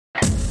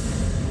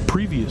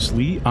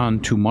Previously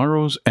on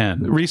Tomorrow's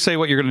End. Re-say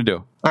what you're going to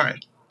do. All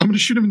right. I'm going to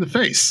shoot him in the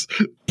face.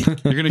 You're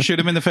going to shoot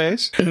him in the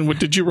face? And what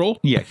did you roll?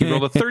 Yeah, he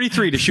rolled a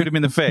 33 to shoot him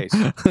in the face.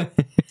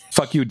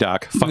 Fuck you,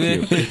 Doc. Fuck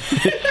you. Do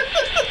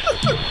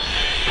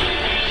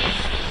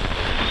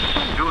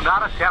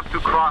not attempt to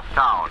cross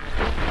town.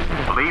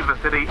 Leave the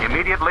city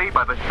immediately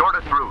by the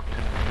shortest route.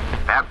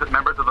 Absent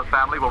members of the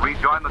family will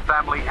rejoin the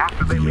family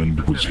after they The leave end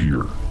the was city.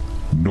 here.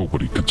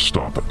 Nobody could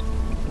stop it.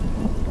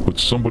 But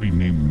somebody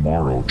named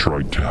Morrow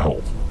tried to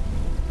help.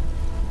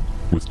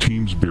 With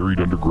teams buried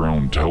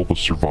underground to help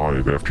us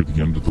survive after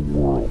the end of the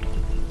world.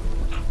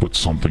 But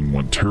something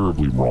went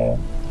terribly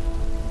wrong.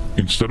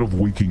 Instead of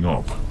waking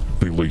up,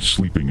 they lay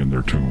sleeping in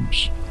their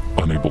tombs,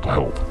 unable to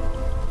help.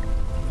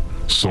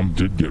 Some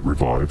did get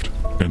revived,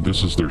 and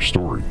this is their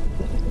story.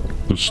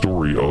 The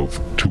story of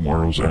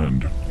Tomorrow's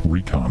End,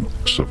 Recon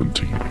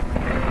 17.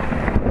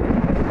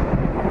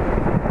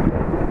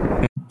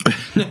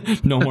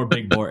 No more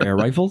big bore air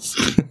rifles.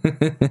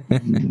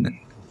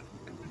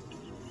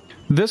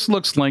 This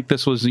looks like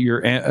this was your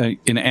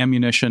in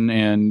ammunition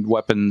and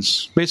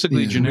weapons,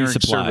 basically generic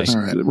resupply. service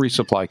Right.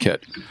 resupply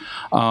kit.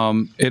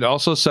 It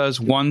also says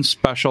one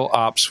special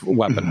ops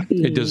weapon.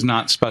 It does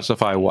not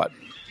specify what.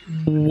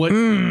 What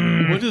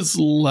is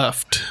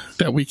left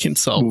that we can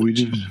sell? Well, we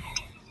did.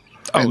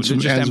 Oh, And it's some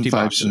just empty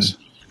fives, boxes.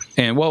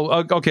 And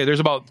okay,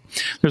 there's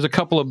a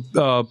couple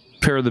of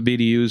pair of the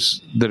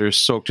BDUs that are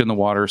soaked in the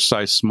water,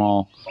 size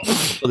small.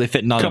 So they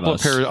fit none A couple of of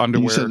us. pair of You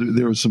underwear. said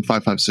there was some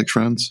 5.56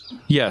 rounds.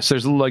 Yes,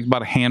 there's like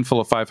about a handful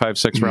of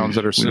 5.56 rounds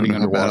that are We don't sitting know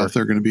how bad underwater. off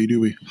they're going to be, do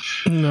we?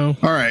 No.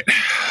 All right.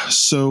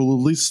 So at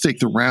least take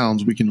the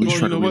rounds. We can at least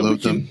try to We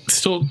reload them. can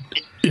still,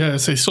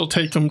 yes, they still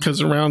take them because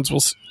the rounds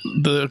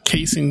the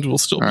casings will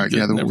still All be right. good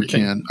Yeah, and we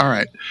everything. can. All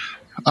right.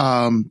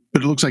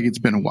 But it looks like it's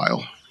been a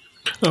while.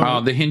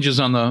 The hinges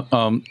on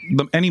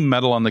any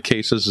metal on the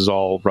cases is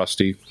all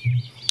rusty.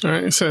 All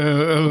right, so I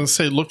was going to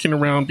say, looking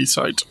around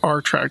besides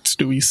our tracks,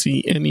 do we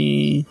see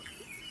any?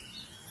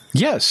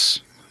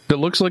 Yes, it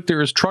looks like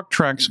there is truck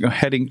tracks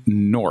heading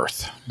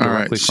north All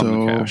right. directly from the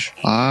So cache.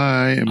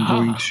 I am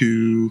going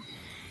to.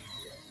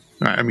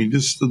 All right. I mean, a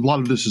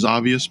lot of this is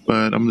obvious,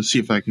 but I'm going to see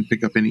if I can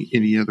pick up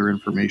any other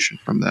information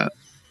from that.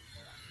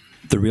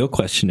 The real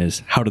question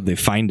is, how did they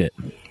find it?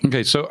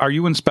 Okay, so are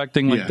you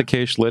inspecting Yeah. the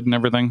cache lid and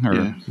everything, or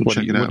Yeah, we'll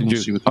check it out and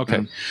we'll see what they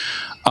Okay,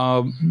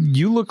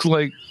 you look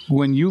like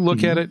when you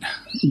look at it,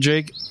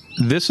 Jake,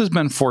 this has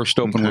been forced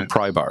open with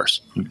pry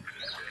bars.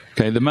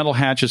 Okay, the metal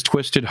hatch is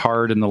twisted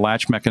hard and the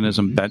latch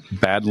mechanism bent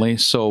badly.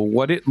 So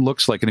what it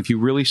looks like, and if you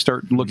really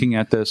start looking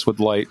at this with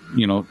light,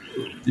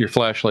 your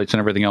flashlights and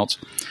everything else,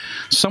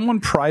 someone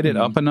pried it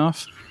up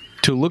enough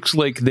to looks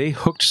like they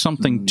hooked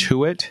something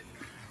to it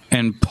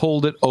and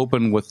pulled it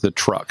open with the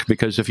truck.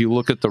 Because if you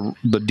look at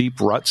the deep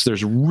ruts,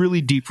 there's really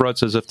deep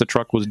ruts as if the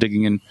truck was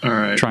digging in, All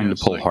right. trying yeah,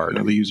 to pull it's hard.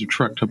 They use a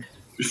truck to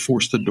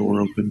force the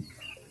door open.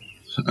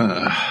 All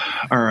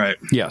right.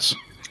 Yes.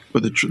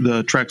 But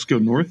the tracks go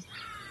north?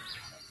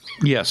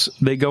 Yes,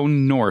 they go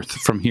north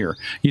from here.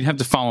 You'd have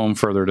to follow them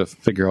further to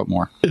figure out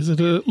more. Is it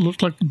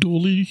look like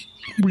dually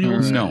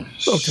wheels? No.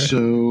 Okay.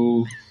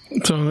 So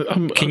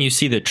So Can you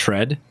see the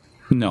tread?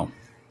 No.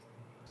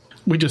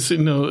 we just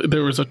know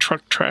there was a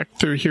truck track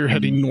through here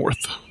heading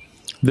north.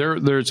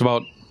 There's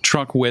about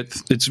truck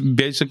width. It's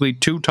basically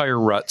 2 tire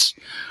ruts.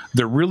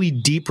 They're really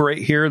deep right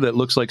here that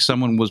looks like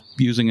someone was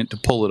using it to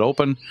pull it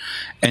open.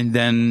 And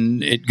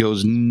then it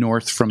goes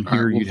north from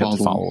here. we'll You'd have to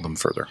follow follow them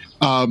further.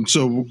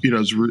 So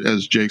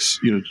as Jake's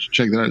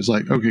check that out, it's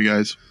like, okay,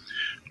 guys,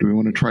 do we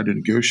want to try to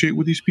negotiate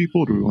with these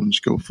people, or do we want to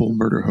just go full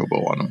murder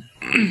hobo on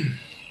them?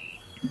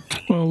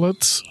 Well,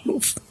 let's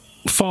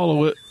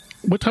follow it.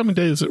 What time of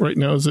day is it right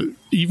now? Is it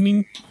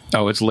evening?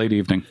 Oh, it's late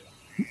evening.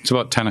 It's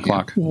about 10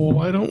 o'clock. Well,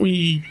 why don't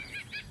we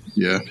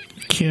Yeah.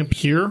 camp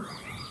here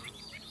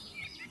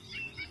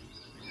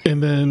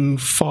and then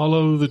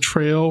follow the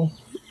trail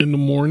in the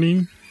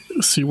morning,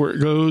 see where it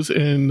goes,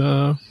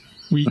 and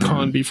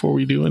recon before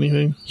we do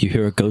anything? You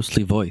hear a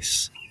ghostly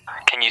voice.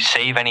 Can you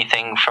save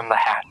anything from the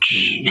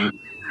hatch?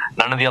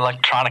 None of the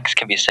electronics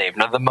can be saved.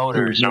 None of the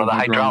motors. None of the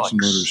hydraulics.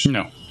 and motors.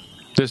 No.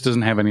 This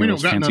doesn't have any We of don't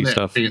those got none fancy of that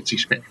stuff. fancy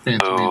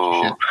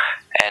Ooh. shit.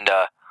 And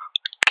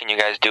can you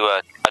guys do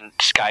a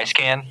sky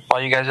scan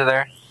while you guys are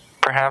there?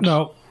 Perhaps.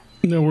 No,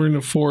 we're in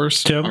the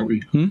forest. Are Tim,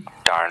 we?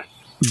 Darn.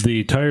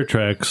 the tire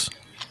tracks,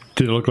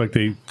 did it look like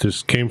they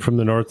just came from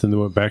the north and then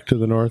went back to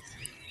the north?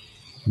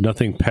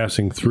 Nothing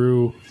passing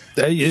through.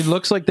 It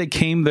looks like they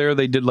came there.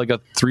 They did like a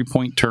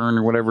 3-point turn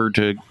or whatever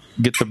to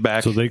get the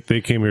back. So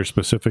they came here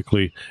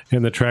specifically,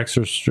 and the tracks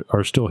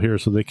are still here,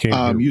 so they came here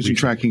Using recently.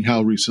 tracking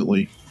how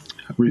recently?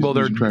 Well,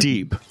 they're Using tracking.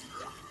 deep.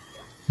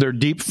 They're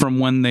deep from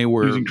when they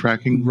were Using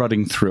tracking?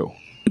 rutting through.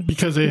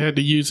 Because they had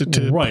to use it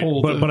to Right,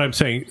 pull but I'm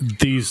saying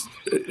these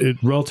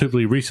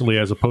relatively recently,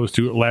 as opposed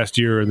to last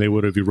year, and they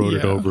would have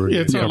eroded over. Yeah,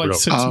 and it's not covered like over.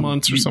 6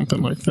 months or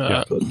something like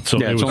that. So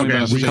Yeah, it it's was only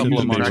been a so couple of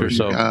using months or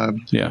so.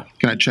 Yeah.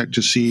 Can I check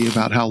to see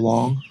about how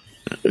long?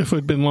 If it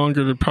had been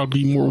longer, there'd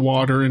probably be more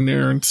water in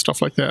there and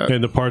stuff like that.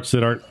 And the parts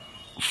that aren't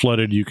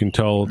flooded, you can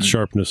tell the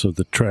sharpness of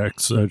the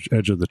tracks,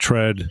 edge of the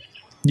tread.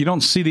 You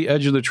don't see the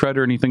edge of the tread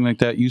or anything like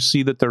that. You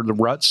see that they're the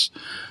ruts,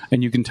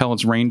 and you can tell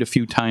it's rained a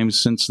few times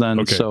since then.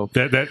 Okay. So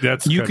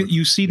that's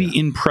you see the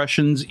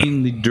impressions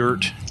in the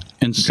dirt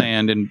and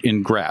sand and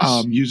in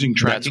grass. Using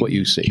tracking, that's what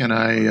you see. Can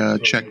I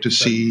check to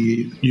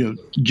see,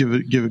 give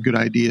a good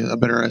idea, a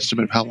better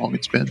estimate of how long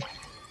it's been?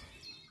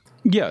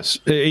 Yes,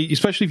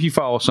 especially if you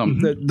follow some.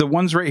 The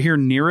ones right here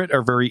near it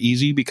are very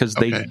easy because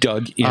they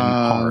dug in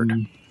hard.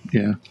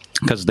 Yeah,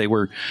 because they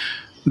were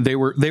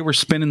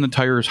spinning the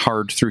tires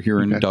hard through here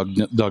and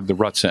dug the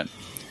ruts in.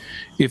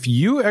 If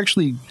you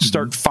actually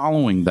start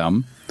following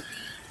them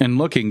and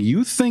looking,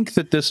 you think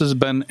that this has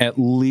been at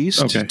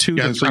least 2 to 3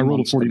 months I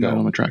rolled a 49 ago.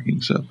 on the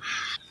tracking, so.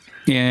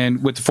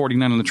 And with the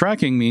 49 on the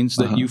tracking means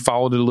that you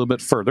followed it a little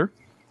bit further,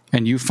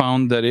 and you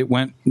found that it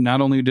went,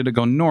 not only did it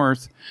go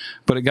north,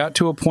 but it got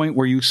to a point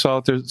where you see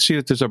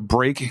that there's a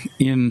break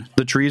in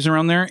the trees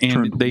around there,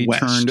 and they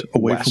turned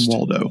away west. from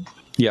Waldo.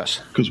 Yes.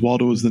 Because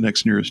Waldo was the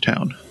next nearest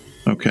town.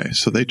 Okay,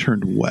 so they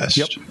turned west.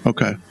 Yep.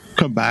 Okay,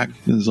 come back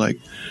and it's like,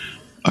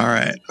 all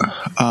right,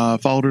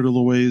 followed it a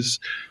little ways.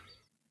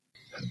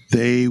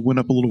 They went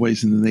up a little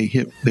ways and then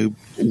they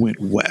went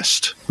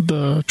west.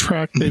 The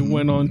track they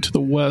went on to the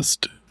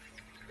west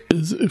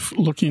is, if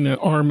looking at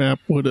our map,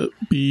 would it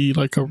be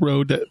like a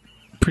road that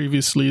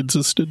previously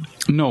existed?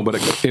 No,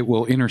 but it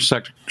will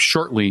intersect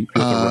shortly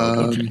with the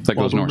road that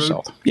goes Waldo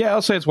north-south. Yeah,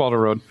 I'll say it's Waldo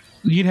Road.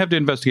 You'd have to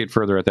investigate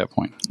further at that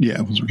point.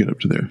 Yeah, once we get up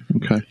to there.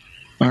 Okay.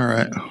 All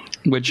right.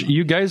 Which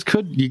you guys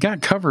you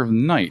got cover of the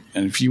night.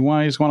 And if you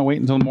guys want to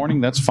wait until the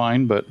morning, that's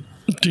fine, but...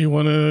 Do you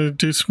want to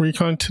do some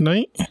recon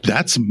tonight?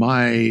 That's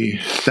my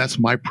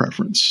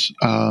preference.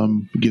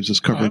 Gives us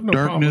cover of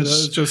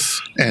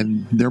darkness,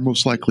 and they're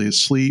most likely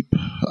asleep,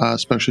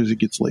 especially as it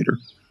gets later.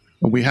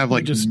 And we have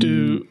like just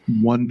do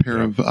one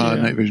pair of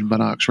night vision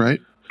binocs, right?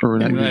 Or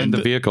and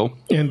the vehicle.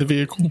 And the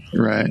vehicle.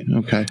 Right.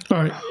 Okay.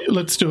 All right.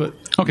 Let's do it.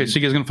 Okay, so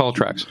you guys are going to follow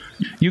tracks.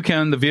 You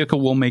can. The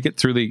vehicle will make it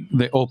through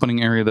the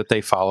opening area that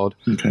they followed.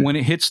 Okay. When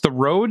it hits the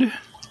road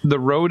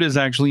is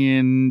actually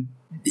in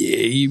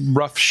a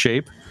rough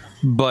shape,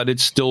 but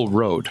it's still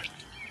road.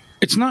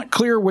 It's not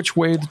clear which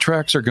way the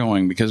tracks are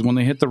going because when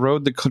they hit the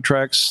road, the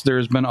tracks,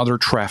 there's been other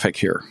traffic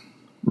here.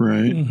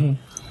 Right.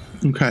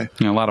 Mm-hmm. Okay.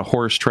 A lot of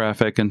horse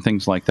traffic and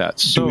things like that.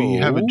 So, do we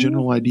have a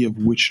general idea of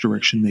which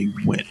direction they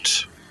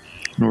went?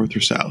 North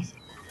or south?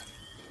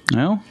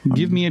 Well,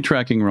 give me a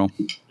tracking roll.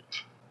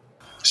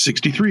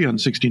 63 on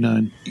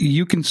 69.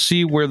 You can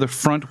see where the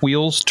front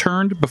wheels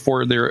turned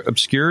before they're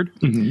obscured,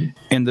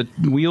 and the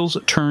wheels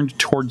turned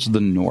towards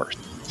the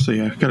north. So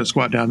yeah, got to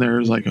squat down there.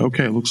 It's like,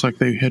 okay, looks like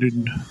they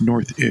headed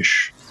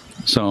north-ish.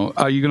 So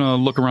are you going to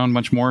look around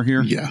much more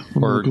here? Yeah.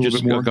 Or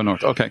just more. go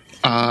north? Okay.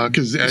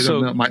 Because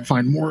I might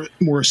find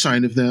more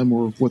sign of them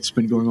or what's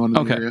been going on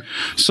in the area.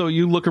 So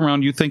you look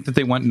around, you think that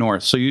they went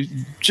north. So you,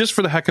 just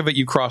for the heck of it,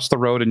 you cross the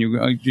road and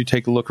you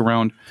take a look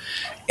around.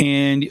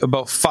 And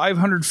about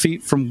 500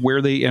 feet from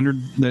where they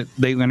entered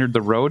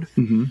the road,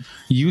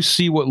 you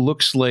see what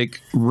looks like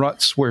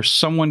ruts where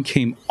someone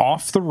came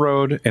off the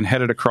road and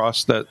headed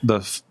across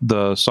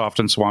the soft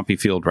and swampy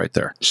field right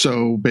there.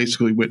 So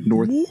basically went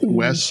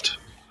northwest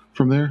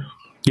from there?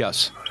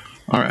 Yes.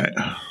 All right.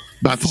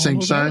 About the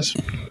same size?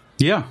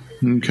 Yeah.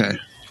 Okay.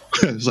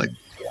 It's like,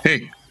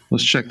 hey,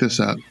 let's check this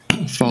out.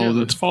 Let's follow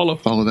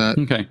that.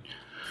 Okay.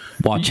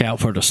 Watch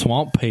out for the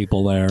swamp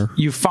people there.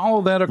 You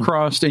follow that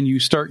across and you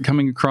start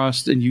coming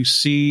across and you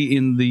see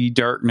in the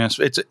darkness,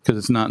 because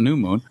it's not new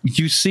moon,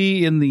 you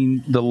see in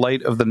the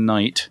light of the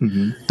night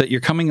that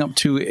you're coming up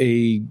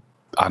to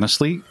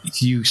honestly,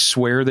 you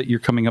swear that you're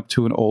coming up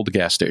to an old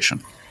gas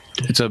station.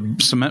 It's a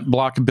cement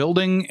block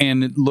building,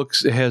 and it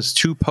has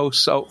two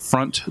posts out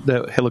front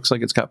that looks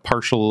like it's got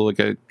partial, like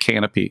a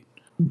canopy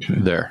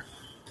there.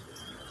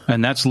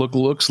 And that's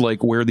looks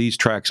like where these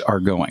tracks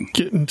are going.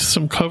 Get into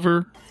some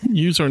cover,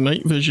 use our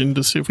night vision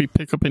to see if we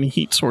pick up any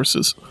heat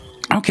sources.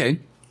 Okay.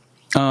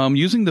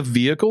 Using the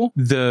vehicle,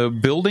 the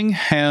building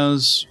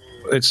has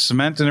it's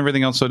cement and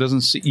everything else, so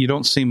you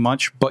don't see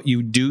much, but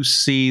you do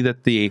see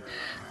that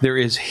there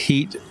is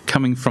heat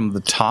coming from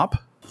the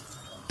top.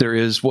 There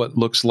is what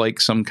looks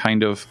like some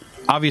kind of,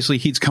 obviously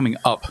heat's coming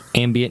up.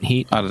 Ambient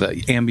heat? Out of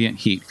that ambient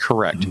heat,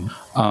 correct.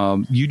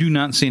 You do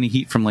not see any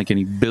heat from like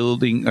any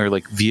building or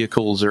like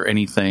vehicles or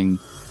anything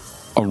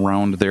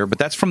around there, but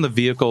that's from the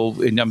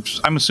vehicle. And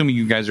I'm assuming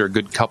you guys are a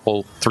good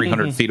couple,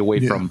 300 feet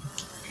away from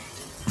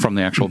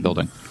the actual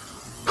building.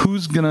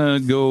 Who's going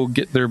to go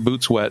get their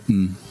boots wet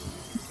and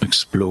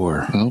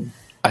explore? Well,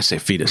 I say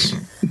Fetus.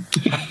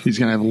 He's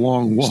going to have a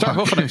long walk. Start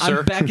hoofing him, sir.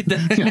 I'm back at the...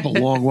 have a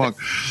long walk.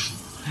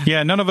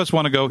 Yeah, none of us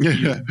want to go.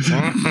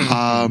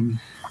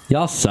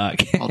 Y'all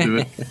suck. I'll do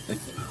it.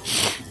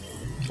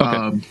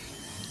 Okay.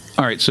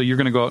 All right, so you're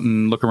going to go out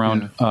and look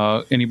around.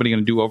 Anybody going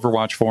to do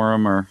Overwatch for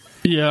him, or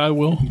yeah, I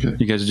will. Okay.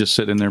 You guys just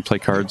sit in there, play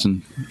cards,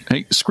 and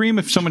hey, scream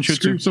if someone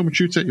shoots you. Someone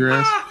shoots at your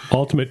ass.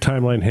 Ultimate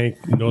Timeline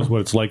Hank knows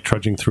what it's like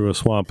trudging through a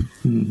swamp.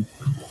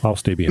 I'll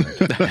stay behind.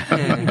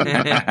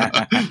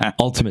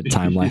 Ultimate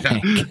timeline.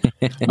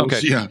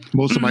 Okay.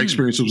 Most of my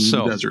experience was in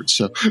the desert.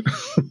 So,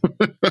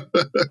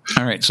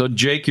 all right. So,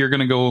 Jake, you're going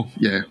to go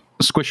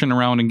squishing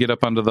around and get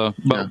up onto the.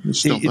 But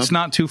it's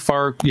not too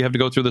far. You have to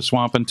go through the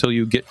swamp until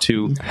you get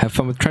to. Have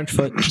fun with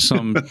Trenchfoot.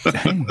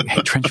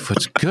 Hey,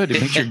 Trenchfoot's good.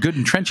 It makes you good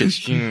in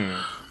trenches.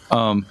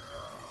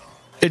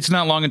 It's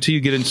not long until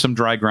you get in some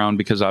dry ground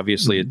because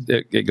obviously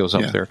it goes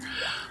up there.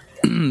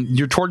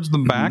 You're towards the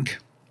back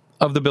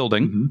of the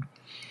building.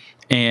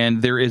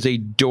 And there is a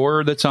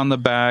door that's on the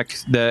back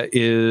that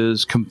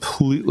is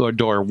completely a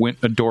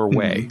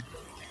doorway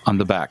on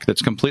the back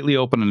that's completely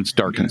open and it's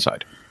dark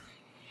inside.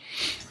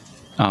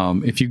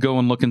 If you go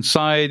and look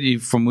inside,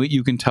 from what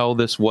you can tell,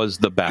 this was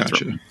the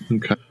bathroom.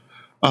 Gotcha. Okay.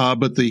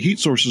 But the heat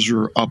sources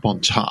are up on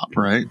top,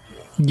 right?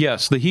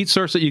 Yes, the heat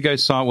source that you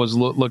guys saw was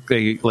like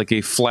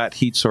a flat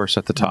heat source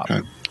at the top.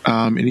 Okay.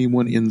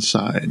 Anyone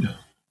inside?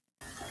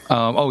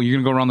 You're going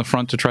to go around the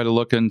front to try to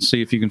look and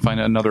see if you can find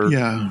another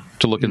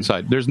to look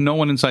inside. There's no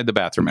one inside the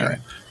bathroom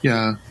area.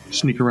 Yeah,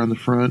 sneak around the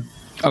front.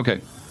 Okay.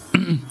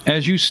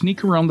 As you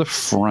sneak around the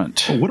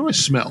front. What do I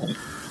smell?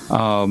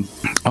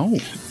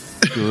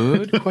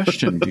 Good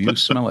question. Do you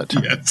smell it?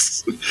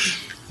 Yes.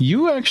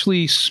 You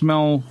actually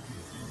smell,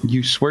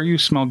 you swear you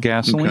smell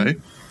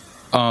gasoline.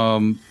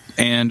 Okay.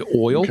 And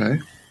oil. Okay.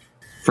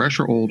 Fresh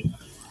or old?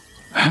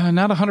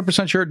 Not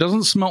 100% sure. It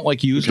doesn't smell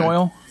like used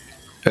oil.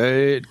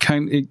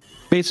 It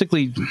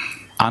basically,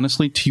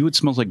 honestly, to you, it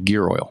smells like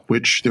gear oil.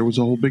 Which there was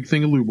a whole big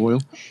thing of lube oil.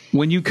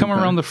 When you come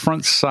around the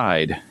front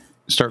side,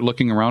 start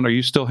looking around. Are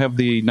you still have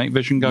the night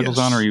vision goggles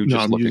on, or are you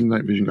just looking? Using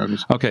night vision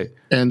goggles. Okay.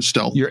 And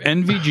stealth. Your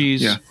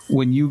NVGs,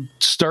 when you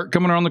start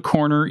coming around the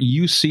corner,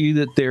 you see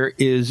that there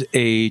is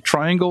a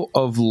triangle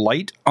of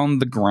light on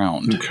the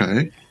ground.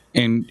 Okay.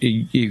 And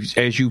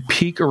as you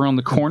peek around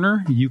the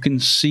corner, you can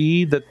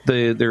see that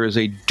there is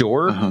a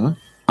door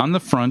on the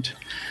front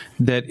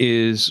that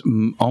is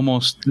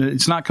almost,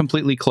 it's not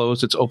completely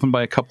closed. It's open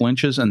by a couple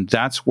inches, and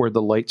that's where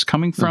the light's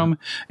coming from,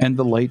 and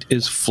the light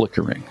is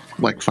flickering.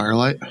 Like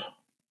firelight?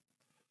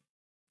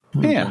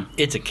 Yeah.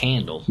 It's a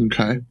candle.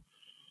 Okay.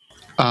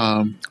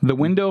 The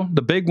window,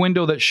 the big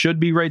window that should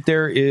be right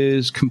there,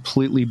 is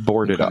completely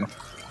boarded up.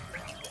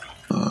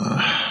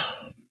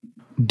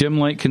 Dim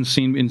light can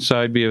see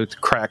inside via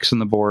cracks in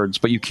the boards,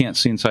 but you can't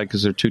see inside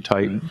because they're too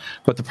tight. Right.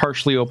 But the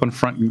partially open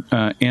front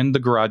and the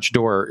garage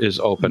door is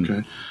open.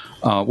 Okay.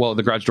 Well,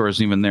 the garage door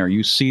isn't even there.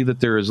 You see that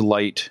there is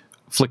light,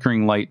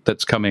 flickering light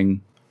that's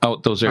coming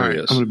out those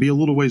areas. Right, I'm going to be a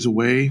little ways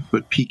away,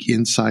 but peek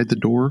inside the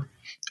door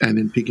and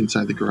then peek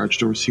inside the garage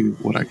door, see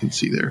what I can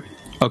see there.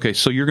 Okay,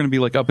 so you're going to be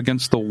like up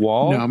against the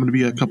wall? No, I'm going to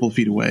be a couple of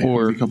feet away. That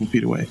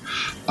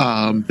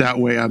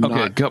way I'm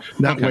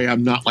way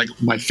I'm not like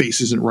my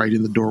face isn't right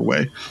in the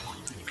doorway.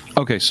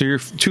 Okay, so you're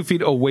 2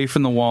 feet away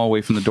from the wall,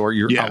 away from the door.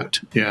 You're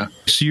out. Yeah.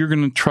 So you're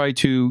going to try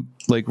to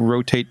like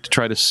rotate to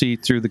try to see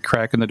through the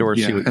crack in the door.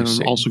 See what you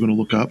see. I'm also going to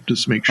look up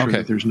just to make sure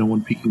that there's no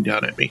one peeking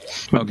down at me.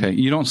 Okay,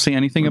 you don't see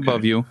anything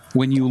above you.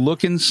 When you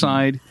look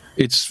inside,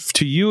 it's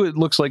to you it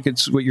looks like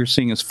it's what you're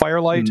seeing is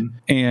firelight,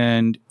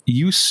 and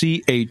you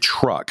see a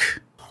truck.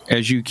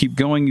 As you keep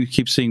going, you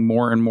keep seeing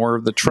more and more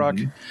of the truck,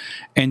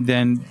 and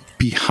then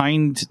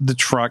behind the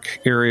truck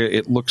area,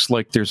 it looks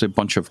like there's a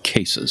bunch of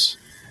cases.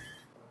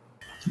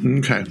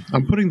 Okay,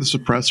 I'm putting the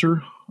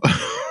suppressor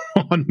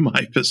on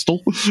my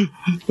pistol,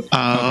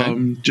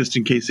 just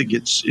in case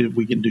if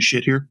we get into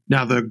shit here.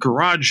 Now the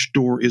garage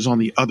door is on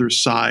the other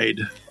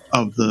side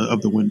of the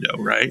window,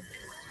 right?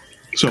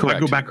 So Correct. If I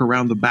go back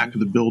around the back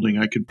of the building,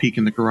 I could peek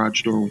in the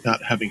garage door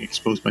without having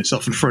exposed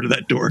myself in front of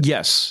that door.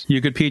 Yes,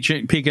 you could peek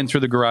in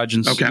through the garage.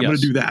 I'm going to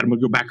do that. I'm going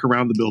to go back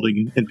around the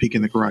building and peek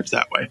in the garage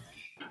that way.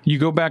 You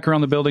go back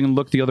around the building and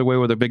look the other way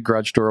with a big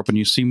garage door open.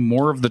 You see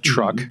more of the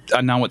truck.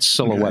 Now it's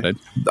silhouetted.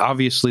 Okay.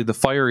 Obviously, the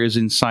fire is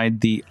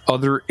inside the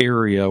other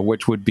area,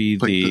 which would be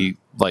the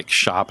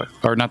shop,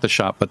 or not the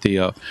shop, but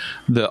the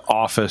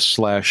office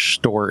 /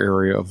 store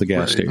area of the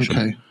gas station.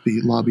 Okay, the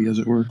lobby, as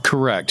it were.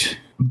 Correct.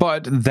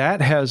 But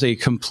that has a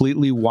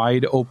completely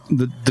wide open.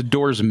 The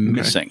door's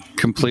missing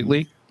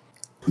completely.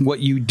 What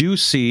you do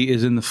see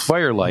is in the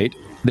firelight,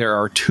 there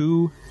are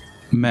two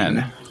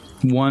men,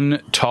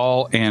 one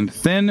tall and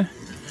thin.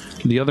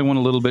 The other one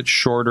a little bit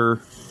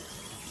shorter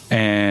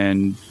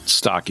and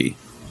stocky.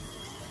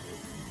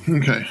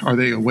 Okay. Are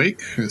they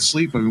awake?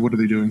 Asleep? I mean, what are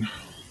they doing?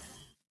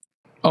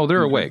 Oh,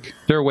 they're awake.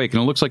 They're awake,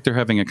 and it looks like they're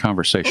having a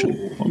conversation.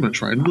 Oh, I'm going to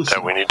try and listen.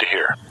 That we need to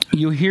hear.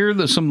 You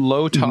hear some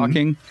low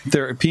talking.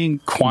 They're being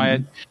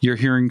quiet. You're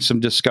hearing some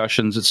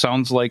discussions. It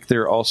sounds like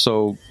they're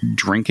also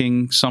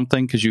drinking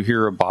something because you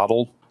hear a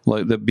bottle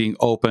like that being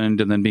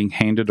opened and then being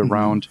handed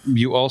around.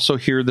 You also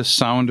hear the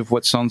sound of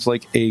what sounds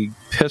like a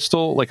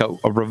pistol, like a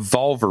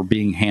revolver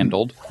being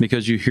handled,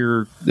 because you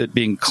hear it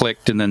being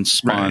clicked and then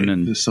spun.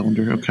 And the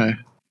cylinder, okay.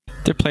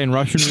 They're playing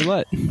Russian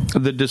roulette.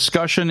 The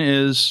discussion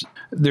is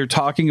they're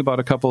talking about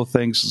a couple of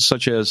things,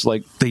 such as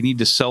like they need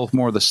to sell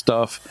more of the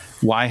stuff.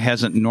 Why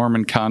hasn't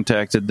Norman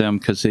contacted them?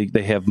 Because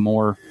they have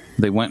more.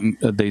 They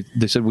went and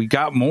they said, we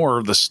got more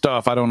of the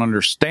stuff. I don't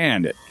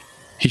understand it.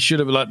 He should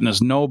have letting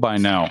us know by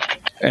now.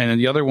 And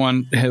the other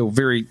one had a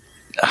very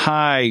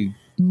high,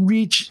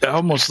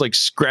 almost like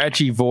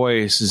scratchy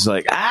voice. Is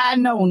like, I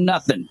know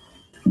nothing.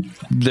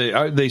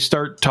 They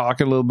start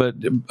talking a little bit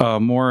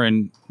more,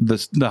 and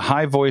the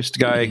high-voiced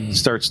guy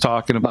starts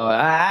talking about,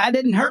 I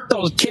didn't hurt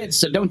those kids,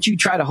 so don't you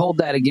try to hold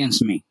that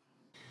against me.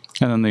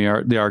 And then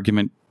the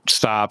argument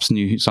stops, and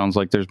it sounds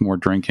like there's more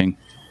drinking.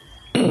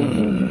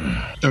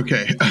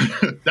 Okay,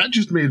 that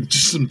just made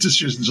some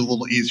decisions a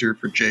little easier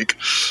for Jake.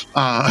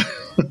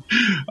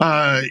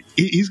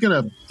 He's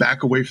going to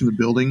back away from the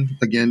building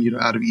again,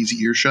 out of easy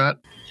earshot,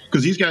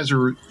 because these guys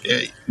are.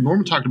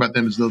 Norman talked about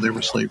them as though they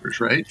were slavers,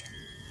 right?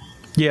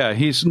 Yeah,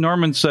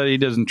 Norman said he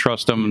doesn't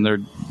trust them,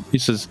 and he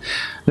says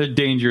they're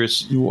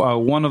dangerous.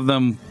 One of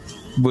them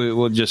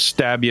will just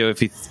stab you if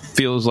he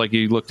feels like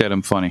you looked at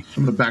him funny.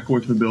 I'm going to back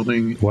away from the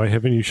building. Why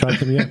haven't you shot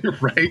them yet?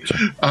 Right.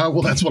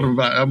 Well, that's what I'm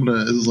about. I'm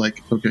going to,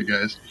 okay,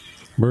 guys.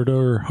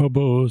 Murder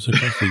hobos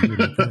across the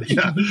universe.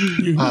 Yeah.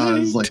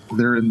 It's like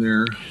they're in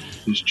there.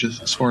 It's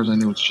just, as far as I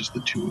know, it's just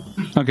the two of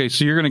them. Okay,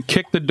 so you're going to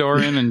kick the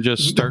door in and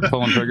just start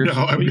pulling triggers?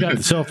 No, we got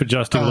the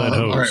self-adjusting lead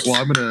hose. All right, well,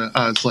 I'm going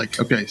to, it's like,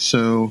 okay,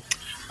 so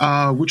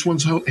which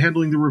one's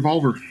handling the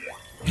revolver?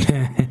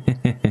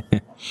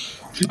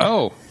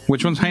 Oh,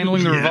 which one's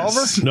handling the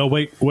revolver? No,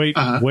 wait.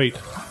 Okay.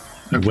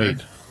 Wait.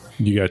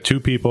 You got two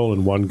people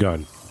and one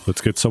gun.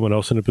 Let's get someone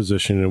else in a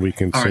position and we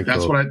can all right,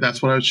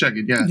 that's what I was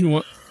checking, yeah. You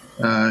want...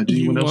 do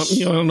you want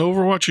me on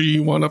Overwatch, or do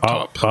you want up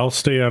top? I'll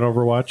stay on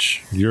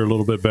Overwatch. You're a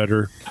little bit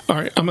better. All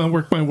right, I'm going to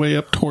work my way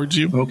up towards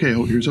you. Okay,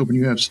 here's hoping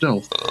you have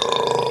stealth.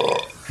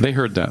 They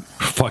heard that.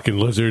 Fucking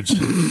lizards.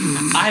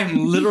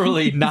 I'm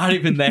literally not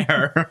even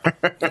there.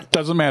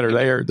 Doesn't matter.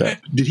 They heard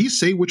that. Did he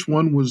say which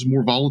one was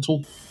more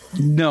volatile?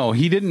 No,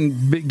 he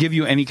didn't give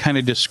you any kind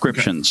of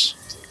descriptions.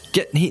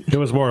 Okay. It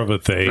was more of a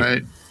thing.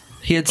 Right.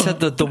 He had said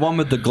that the one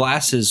with the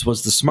glasses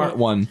was the smart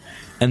one,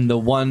 and the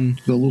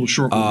little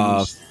short one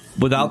was...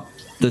 without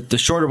the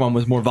shorter one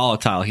was more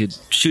volatile. He'd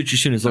shoot you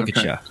as soon as look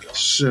at you.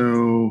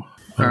 So,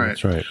 all right.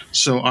 That's right.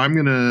 So I'm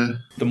going to...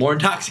 The more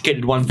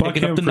intoxicated one Fuck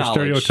picking him up the for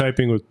knowledge.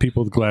 stereotyping with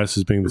people with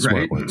glasses being the smart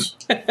Right. ones.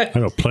 I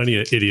know plenty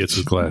of idiots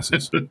with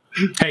glasses.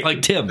 Hey,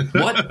 Like Tim.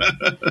 What?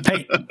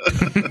 hey.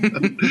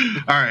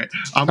 All right.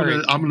 I'm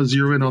gonna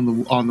zero in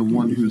on the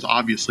one who's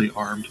obviously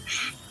armed.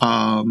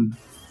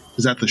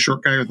 Is that the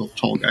short guy or the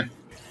tall guy?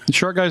 The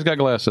short guy's got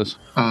glasses.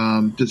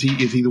 Is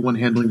he the one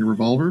handling the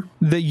revolver?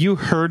 That you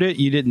heard it,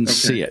 you didn't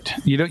see it.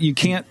 You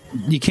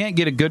can't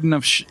get a good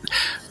enough.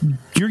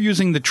 You're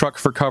using the truck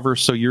for cover,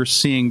 so you're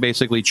seeing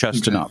basically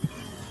chest and up.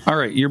 All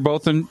right, you're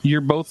both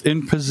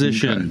in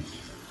position. Okay.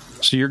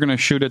 So you're going to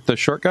shoot at the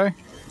short guy, or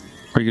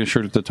are you going to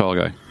shoot at the tall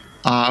guy?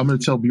 I'm going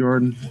to tell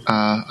Bjorn.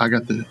 I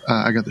got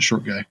the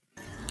short guy.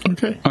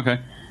 Okay. Okay.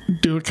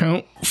 Do a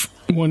count.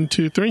 1,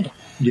 2, 3.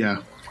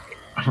 Yeah.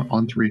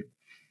 On 3.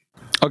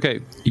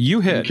 Okay, you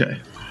hit. Okay.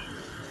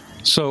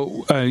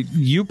 So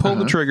you pull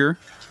the trigger,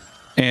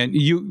 and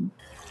you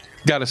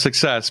got a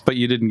success, but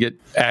you didn't get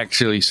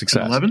actually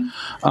success. 11?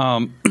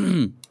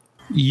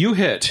 You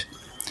hit.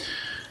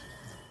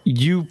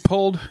 You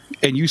pulled,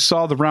 and you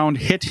saw the round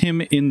hit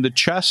him in the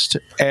chest,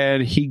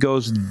 and he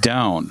goes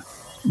down.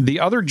 The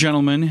other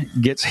gentleman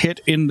gets hit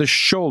in the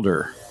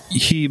shoulder.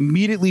 He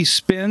immediately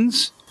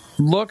spins,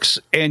 looks,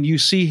 and you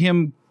see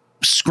him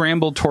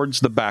scramble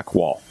towards the back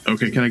wall.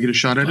 Okay, can I get a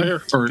shot at him?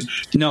 Or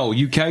no,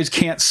 you guys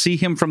can't see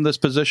him from this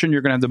position.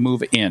 You're going to have to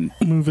move in.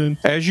 Move in.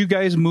 As you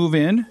guys move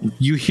in,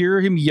 you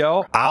hear him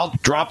yell, I'll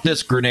drop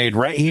this grenade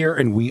right here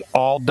and we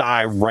all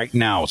die right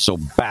now, so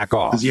back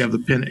off. Does he have the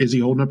pin? Is he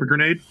holding up a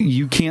grenade?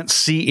 You can't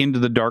see into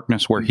the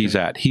darkness where he's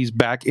at. He's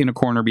back in a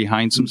corner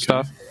behind some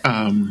stuff.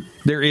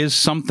 There is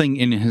something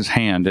in his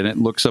hand, and it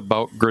looks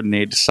about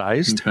grenade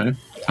sized. Okay.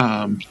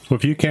 Well,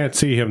 if you can't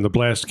see him, the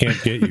blast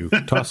can't get you.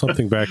 Toss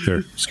something back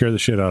there. Scare the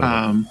shit out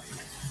of him.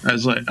 I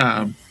was like,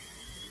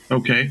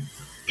 okay.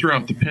 Throw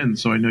out the pin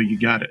so I know you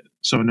got it.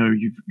 So I know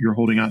you're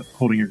holding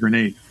a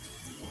grenade.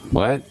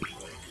 What?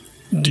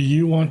 Do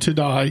you want to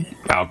die?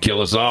 I'll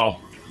kill us all.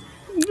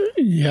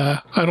 Yeah,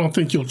 I don't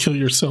think you'll kill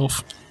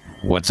yourself.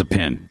 What's a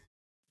pin?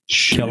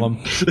 Kill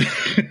him.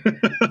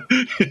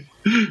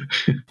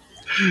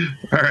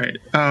 All right.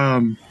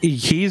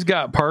 He's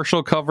got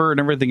partial cover and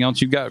everything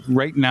else. You've got a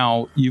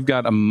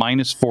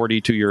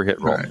 -40 to your hit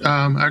roll. Right.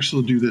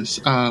 Actually, we'll do this.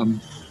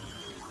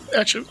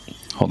 Actually,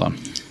 hold on.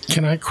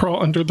 Can I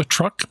crawl under the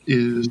truck?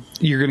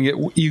 You're gonna get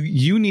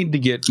you need to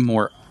get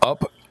more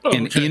up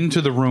and into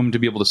the room to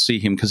be able to see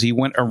him, because he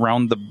went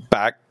around the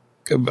back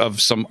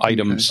of some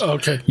items.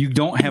 Okay. You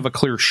don't have a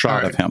clear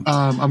shot of him.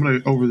 I'm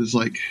gonna over this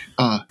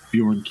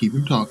Bjorn, keep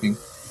him talking.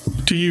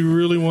 Do you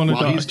really want to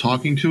die? While he's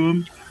talking to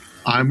him,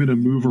 I'm going to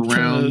move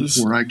around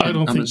where I can.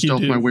 I'm going to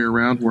stealth my way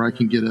around where I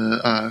can get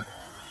a.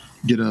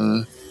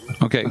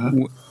 Okay.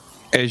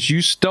 As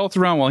you stealth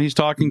around while he's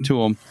talking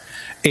to him,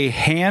 a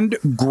hand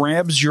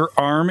grabs your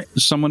arm.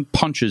 Someone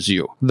punches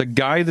you. The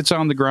guy that's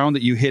on the ground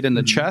that you hit in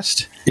the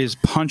chest is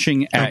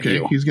punching at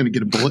you. He's going to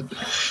get a bullet.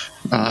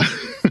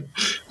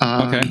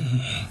 Okay.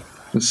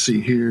 Let's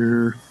see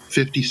here.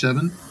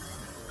 57.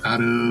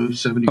 out of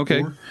 74.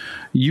 Okay.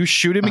 You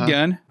shoot him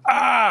again.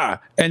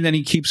 And then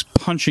he keeps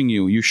punching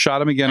you. You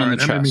shot him again in the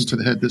chest. I'm aiming for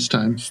the head this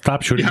time.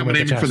 Stop shooting him I'm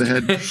in the aiming for the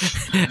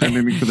head. I'm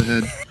aiming for the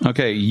head.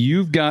 Okay,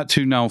 you've got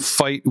to now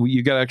fight.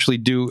 You got to actually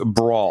do a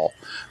brawl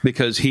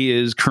because he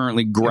is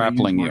currently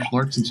grappling you. Martial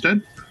arts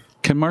instead?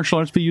 Can martial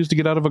arts be used to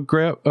get out of a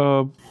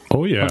grapple?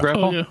 Oh, yeah.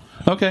 Oh, yeah.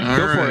 Okay, All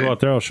go for right. it. Go out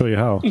there. I'll show you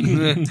how.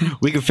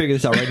 We can figure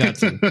this out right now,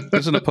 too.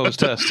 This is an opposed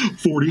test.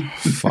 40.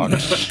 Fuck.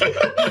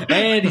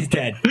 And he's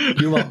dead.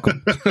 You're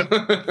welcome.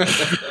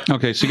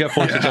 Okay, so you got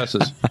 4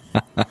 successes.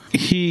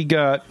 He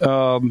got,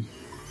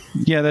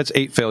 that's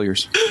 8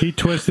 failures. He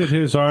twisted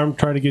his arm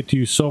trying to get to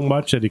you so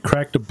much that he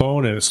cracked a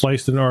bone and it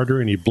sliced an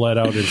artery and he bled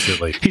out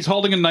instantly. He's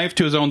holding a knife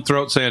to his own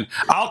throat saying,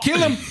 I'll kill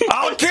him!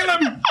 I'll kill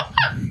him!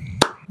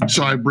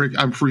 So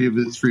I'm free of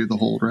the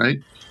hold, right?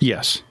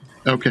 Yes.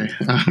 Okay.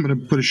 I'm going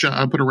to put a shot.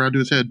 I'll put a round to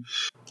his head.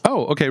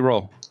 Oh, okay,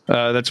 roll.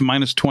 That's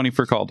minus 20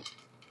 for called.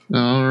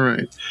 All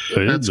right.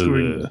 That's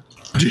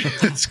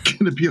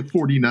going to be a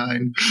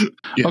 49.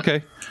 Yeah.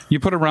 Okay.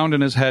 You put a round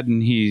in his head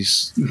and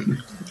he's...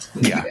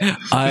 Yeah.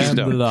 I am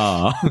the done.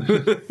 law.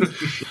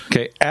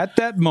 Okay, at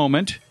that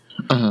moment,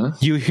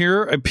 you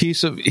hear a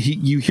piece of...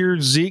 you hear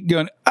Zeke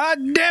going,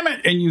 damn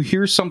it! And you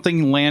hear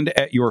something land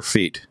at your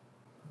feet.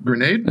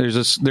 Grenade?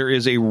 There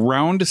is a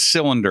round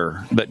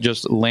cylinder that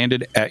just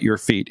landed at your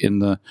feet in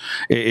the...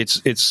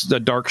 It's the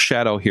dark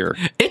shadow here.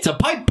 It's a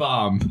pipe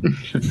bomb.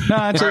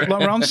 No, it's a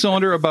round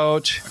cylinder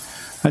about...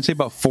 I'd say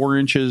about 4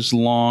 inches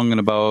long and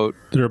about...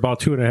 They're about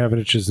 2.5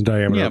 inches in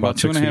diameter. Yeah, about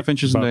 2.5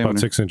 inches in diameter. About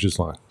 6 inches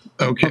long.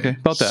 Okay,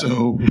 about that.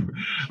 So,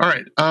 all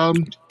right.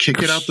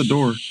 Kick it out the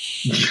door.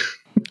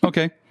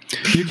 Okay.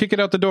 You kick it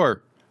out the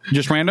door.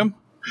 Just random?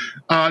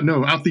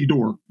 No, out the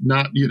door.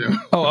 Not,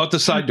 Oh, out the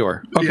side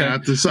door. Okay. Yeah,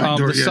 out the side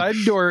door, The side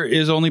door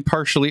is only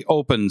partially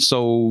open,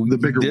 so The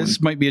bigger this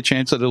one. might be a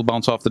chance that it'll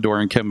bounce off the door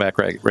and come back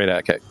right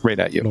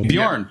at you.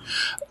 Bjorn,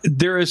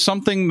 there is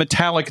something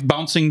metallic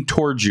bouncing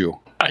towards you.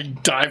 I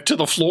dive to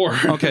the floor.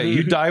 Okay,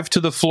 you dive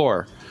to the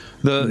floor.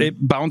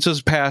 It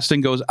bounces past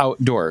and goes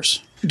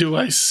outdoors. Do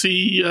I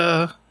see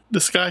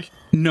this guy?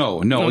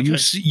 No. Okay.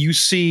 You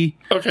see.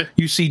 Okay.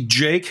 You see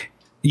Jake.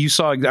 You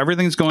saw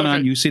everything that's going on.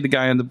 Okay. You see the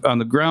guy on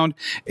the ground,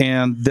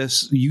 and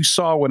this you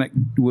saw when it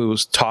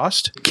was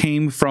tossed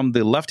came from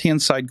the left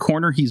hand side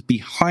corner. He's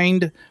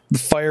behind the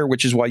fire,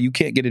 which is why you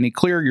can't get any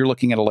clear. You're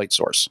looking at a light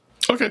source.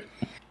 Okay.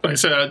 Like I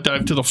said, I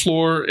dive to the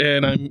floor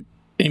and I'm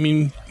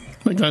aiming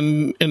my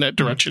gun in that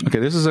direction. Okay,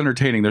 this is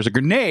entertaining. There's a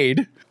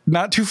grenade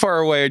not too far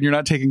away, and you're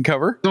not taking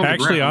cover.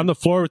 Actually, on the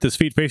floor with his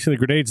feet facing the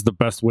grenade's the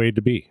best way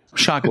to be.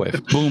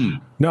 Shockwave.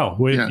 Boom. No,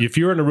 if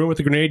you're in a room with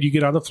a grenade, you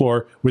get on the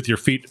floor with your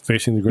feet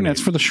facing the grenade.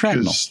 That's for the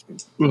shrapnel.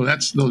 Well,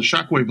 that's the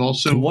shockwave.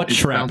 Also, What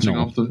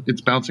shrapnel?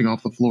 It's bouncing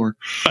off the floor.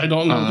 I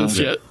don't know this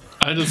yet.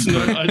 I just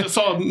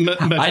saw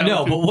metallic. I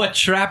know, but what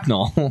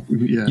shrapnel?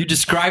 Yeah. You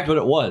described what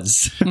it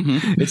was.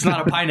 It's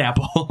not a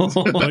pineapple.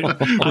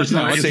 It's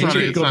not-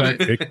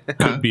 It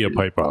could be a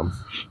pipe bomb.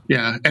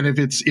 Yeah, and if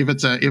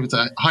it's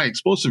a high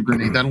explosive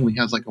grenade, that only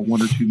has like a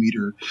 1 or 2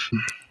 meter.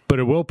 But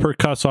it will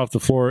percuss off the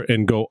floor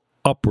and go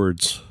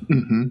upwards.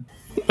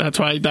 That's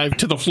why I dive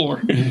to the floor.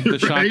 The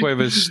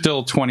shockwave is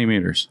still 20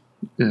 meters.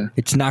 Yeah.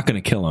 It's not going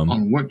to kill him.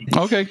 On what?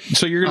 Okay,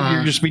 so you're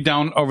just be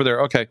down over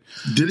there. Okay,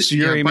 Did it? So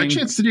you're By aiming-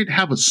 chance, did it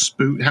have a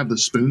spoon? Have the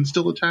spoon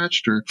still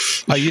attached, or?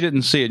 you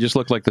didn't see it; just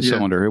looked like the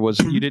cylinder. It was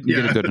you didn't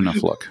get a good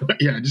enough look.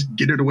 Yeah, just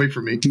get it away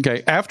from me.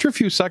 Okay, after a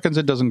few seconds,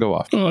 it doesn't go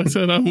off. Like I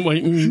said, I'm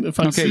waiting if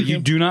I Okay, see you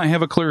him. do not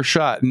have a clear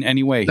shot in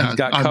any way. He's No,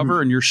 got I'm-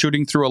 cover, and you're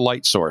shooting through a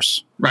light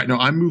source. Right. No,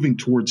 I'm moving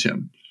towards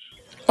him.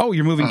 Oh,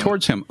 you're moving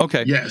towards him.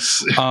 Okay.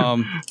 Yes. All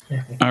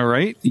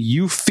right.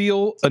 You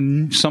feel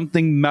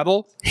something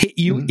metal hit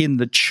you in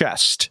the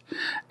chest,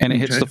 and it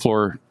hits Okay. the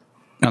floor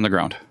on the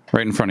ground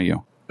right in front of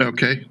you.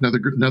 Okay.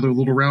 Another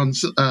little round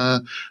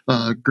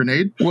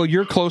grenade. Well,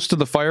 you're close to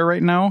the fire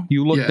right now.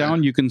 You look Yeah.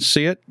 down, you can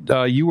see it.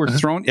 You were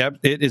thrown. Yep,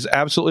 it is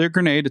absolutely a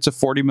grenade. It's a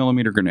 40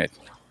 millimeter grenade.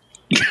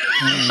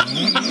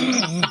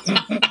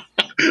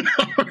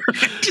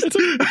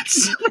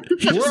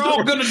 We're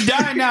all going to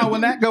die now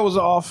when that goes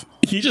off.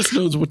 He just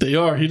knows what they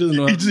are. He doesn't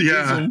know. How to use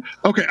Yeah. them.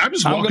 Okay. I'm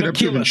just I'm walking gonna up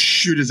to him kill and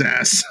shoot his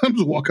ass. I'm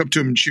just walk up to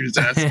him and shoot his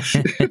ass.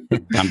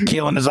 I'm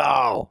killing us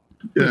all.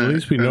 At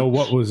least we know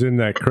what was in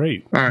that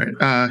crate. All right.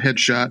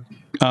 Headshot.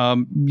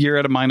 You're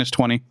at a minus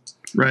 20.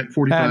 Right.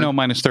 45. No,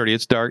 minus 30.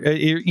 It's dark.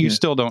 You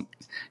still don't.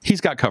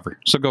 He's got cover,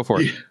 so go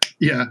for it.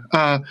 Yeah.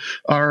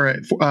 All right.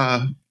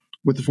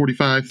 With the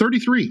 45,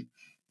 33.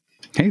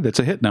 Hey, that's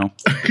a hit now.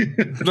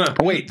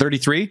 Oh, wait,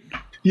 33?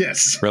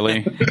 Yes.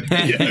 Really?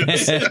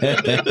 Yes.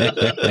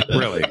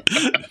 Really?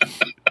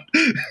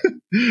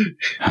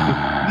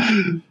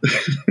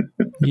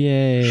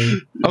 Yay.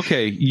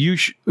 Okay, you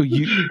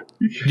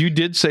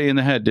did say in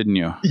the head, didn't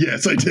you?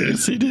 Yes, I did.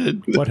 Yes, he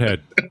did. What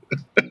head?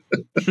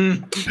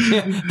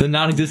 The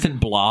non-existent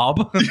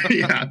blob.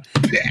 Yeah.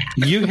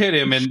 You hit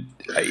him, and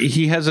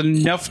he has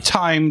enough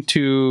time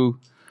to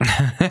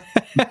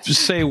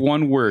say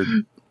one word.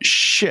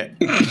 shit.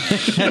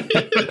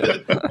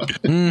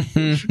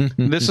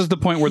 This is the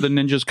point where the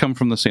ninjas come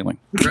from the ceiling.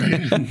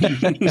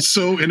 Right.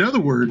 So, in other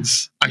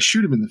words, I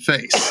shoot him in the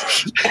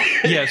face.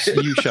 Yes,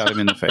 you shot him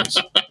in the face.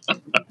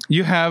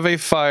 You have a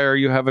fire,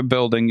 you have a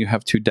building, you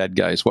have 2 dead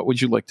guys. What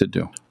would you like to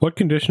do? What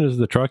condition is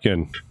the truck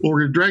in? Well, we're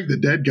going to drag the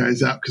dead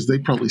guys out because they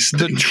probably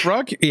stink. The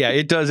truck, yeah,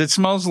 it does. It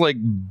smells like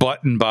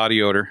butt and body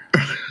odor.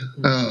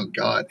 Oh,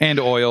 God. And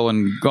oil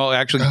and, well,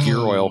 actually gear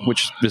oil,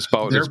 which is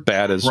about as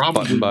bad as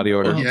butt and body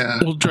odor. Yeah.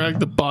 We'll drag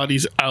the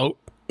bodies out.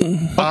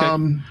 Okay.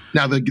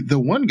 Now, the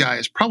one guy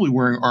is probably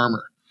wearing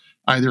armor,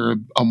 either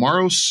a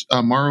Morrow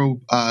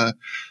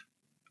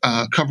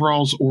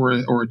coveralls or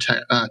a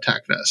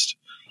tack vest.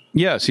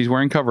 Yes, he's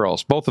wearing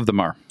coveralls. Both of them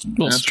are.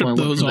 We'll That's strip why I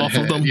went those for the off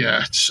of head. them.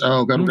 Yeah.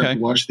 God, we're going to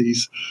wash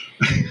these.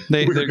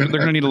 They're going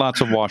to need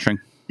lots of washing.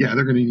 Yeah,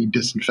 they're going to need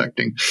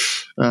disinfecting.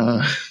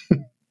 All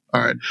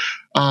right.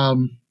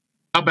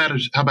 How bad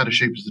a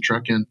shape is the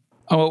truck in?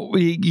 Oh,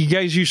 you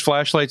guys use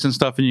flashlights and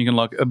stuff, and you can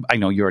look. I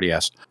know you already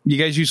asked. You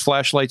guys use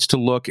flashlights to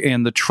look,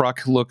 and the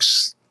truck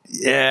looks.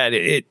 Yeah,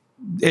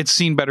 it's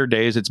seen better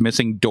days. It's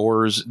missing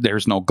doors.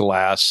 There's no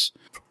glass.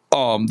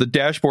 The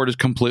dashboard is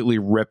completely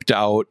ripped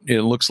out.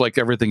 It looks like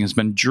everything has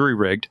been jury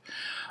rigged.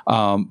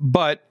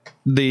 But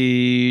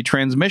the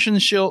transmission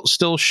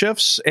still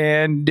shifts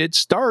and it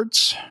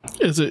starts.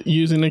 Is it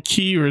using a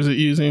key or is it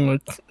using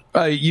like?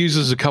 It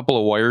uses a couple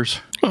of wires.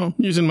 Oh,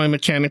 using my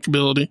mechanic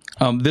ability.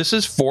 This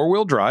is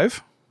 4-wheel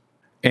drive,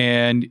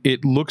 and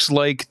it looks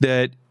like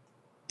that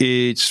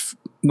it's,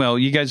 well,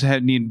 you guys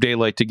need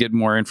daylight to get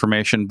more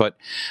information, but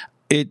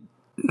it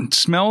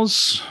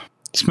smells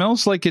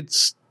like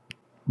it's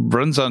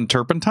runs on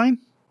turpentine.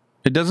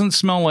 It doesn't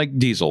smell like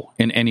diesel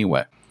in any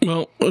way.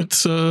 Well,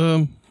 it's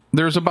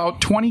there's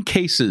about 20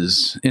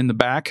 cases in the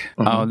back.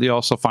 They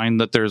also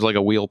find that there's like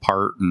a wheel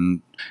part,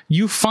 and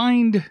you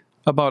find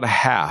about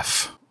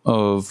half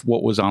of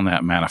what was on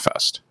that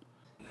manifest.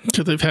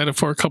 Because they've had it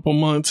for a couple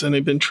months and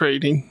they've been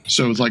trading.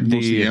 So it's like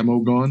most of the ammo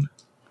gone?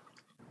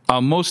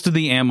 Most of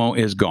the ammo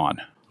is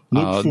gone.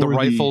 The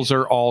rifles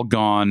are all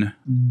gone.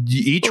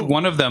 Each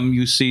one of them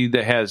you see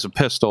that has a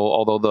pistol,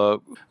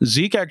 although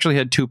Zeke actually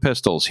had 2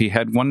 pistols. He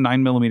had one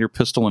 9mm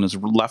pistol in his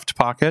left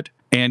pocket,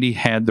 and he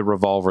had the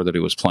revolver that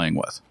he was playing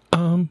with.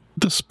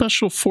 The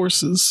special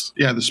forces.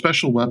 Yeah, the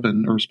special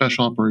weapon or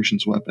special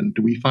operations weapon.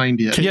 Do we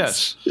find it?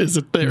 Yes. Is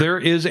it there? There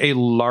is a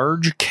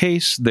large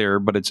case there,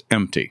 but it's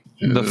empty.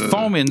 The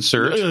foam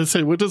insert. I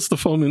say, what does the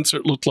foam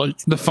insert look like?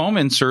 The foam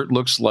insert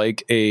looks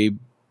like a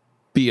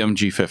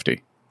BMG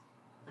 50.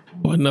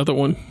 Oh, another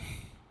one.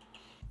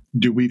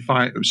 Do we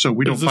find? So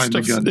we don't find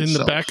the gun in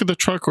itself. the back of the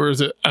truck, or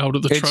is it out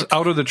of the truck? It's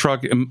out of the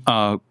truck,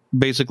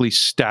 basically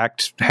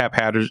stacked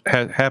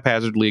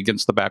haphazardly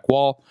against the back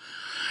wall.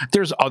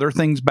 There's other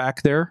things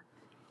back there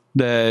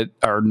that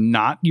are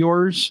not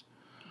yours.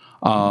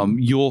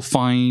 You'll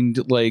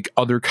find like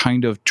other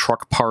kind of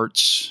truck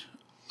parts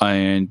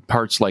and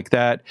parts like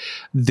that.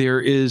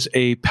 There is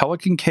a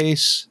Pelican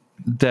case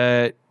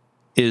that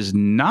is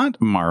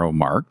not Morrow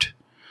marked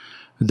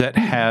that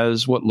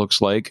has what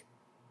looks like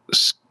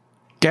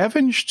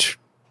scavenged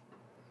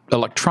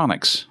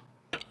electronics.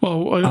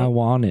 Well, I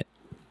want it.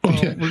 Well,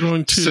 we're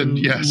going to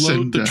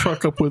load the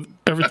truck up with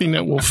everything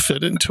that will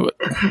fit into it.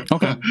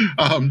 Okay.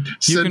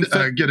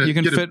 You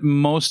can fit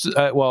most.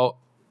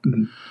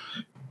 From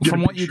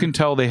what you can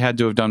tell, they had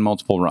to have done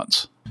multiple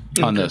runs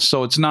on this,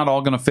 so it's not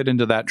all going to fit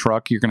into that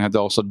truck. You're going to have to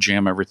also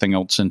jam everything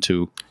else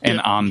into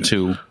and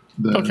onto.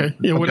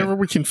 Whatever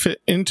we can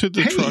fit into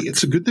the truck.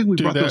 It's a good thing we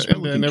brought those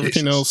and then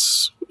everything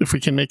else, if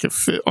we can make it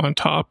fit on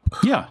top.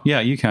 Yeah,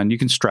 you can. You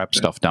can strap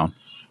stuff down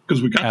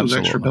because we got those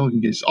extra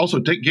Pelican cases. Also,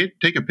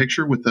 take a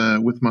picture with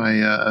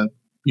my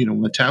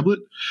my tablet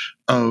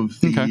of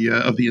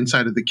the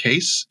inside of the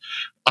case.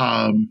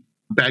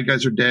 Bad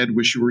guys are dead.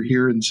 Wish you were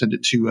here, and send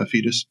it to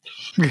Fetus.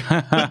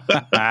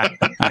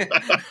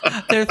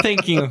 They're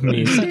thinking of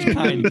me. Such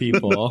kind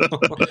people.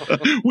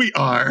 We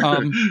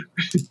are.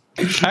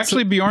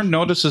 Actually, Bjorn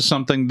notices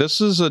something.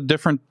 This is a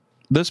different.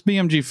 This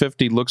BMG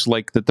 50 looks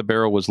like that the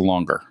barrel was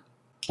longer.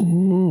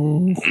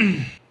 Ooh.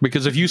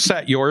 Because if you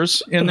set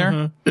yours in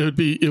there,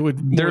 it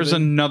would. There's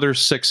another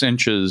 6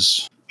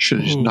 inches.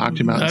 Should have just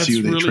knocked him out and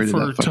see who they traded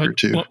that fucker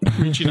to.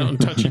 Reaching out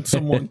and touching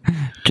someone.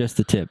 Just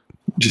the tip.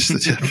 Just the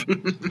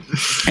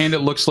tip. And it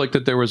looks like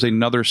that there was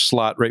another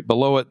slot right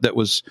below it that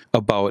was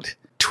about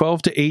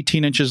 12 to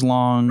 18 inches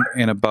long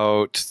and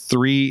about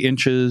 3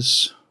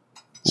 inches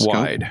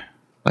wide.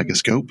 Like a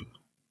scope?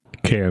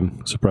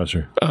 Can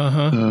suppressor.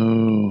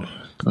 Oh,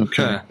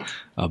 okay.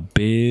 A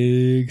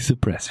big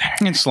suppressor.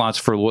 And slots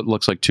for what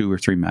looks like 2 or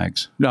 3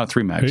 mags. No,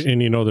 3 mags. And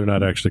they're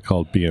not actually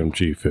called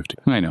BMG 50.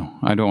 I know.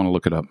 I don't want to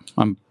look it up.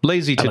 I'm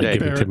lazy today. I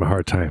give Tim a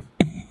hard time.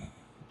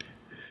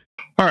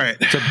 All right.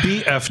 It's a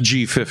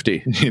BFG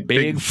 50.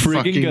 Big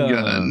freaking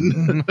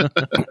gun.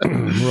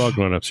 We're all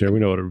grown ups here. We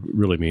know what it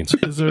really means.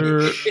 Is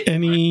there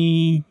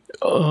any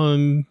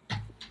on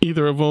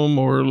either of them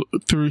or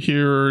through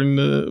here or in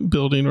the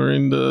building or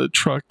in the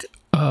truck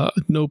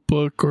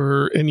notebook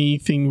or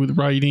anything with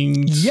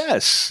writings?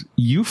 Yes,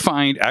 you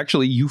find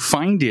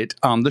it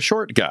on the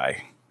short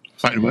guy.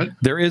 Find what?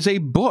 There is a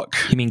book.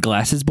 You mean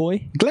Glasses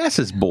Boy?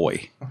 Glasses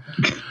Boy.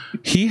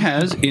 He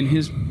has in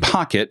his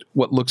pocket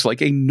what looks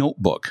like a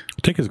notebook.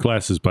 Take his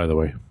glasses, by the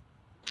way.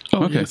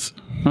 Oh, Okay. yes.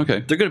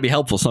 Okay. They're going to be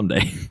helpful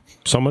someday.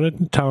 Someone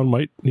in town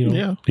might,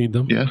 Yeah. need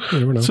them. Yeah. You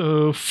never know.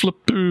 So flip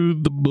through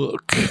the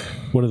book.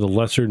 One of the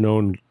lesser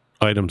known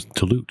items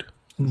to loot.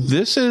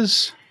 This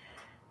is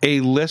a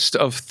list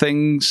of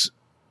things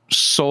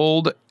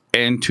sold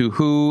and to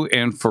who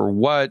and for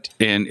what,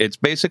 and it's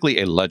basically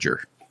a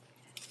ledger.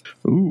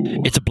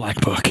 Ooh. It's a black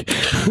book.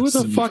 Who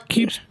the fuck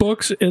keeps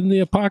books in the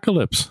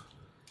apocalypse?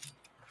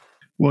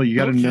 Well, you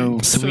got to know.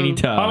 Sweeney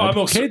So- Todd. I'm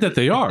okay that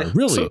they are,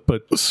 really, So,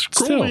 but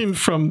scrolling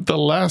from the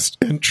last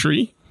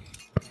entry,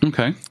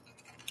 Okay.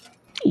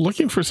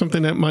 looking for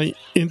something that might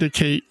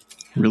indicate,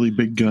 Really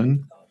big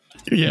gun.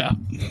 yeah.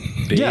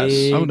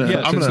 Yes. I'm gonna-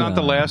 Yes, it's not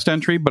the last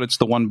entry, but it's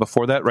the one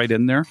before that, right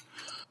in there.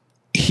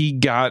 He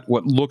got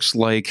what looks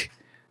like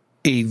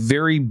a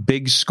very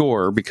big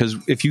score, because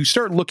if you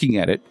start looking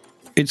at it,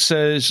 it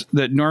says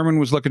that Norman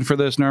was looking for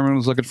this, Norman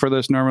was looking for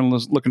this, Norman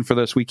was looking for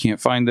this, we can't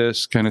find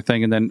this kind of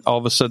thing. And then all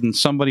of a sudden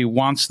somebody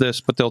wants this,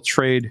 but they'll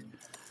trade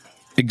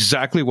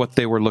exactly what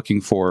they were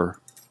looking for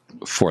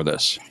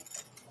this.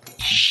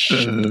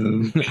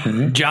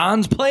 Okay.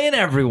 John's playing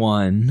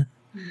everyone.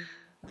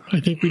 I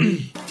think we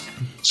do.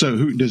 So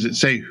who does it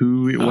say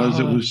who it was?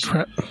 It was.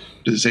 Crap.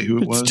 Does it say who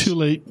it was? It's too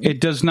late. It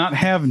does not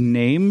have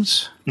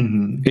names.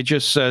 It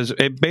just says,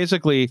 it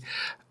basically,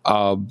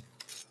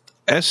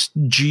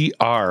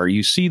 SGR.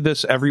 You see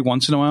this every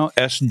once in a while.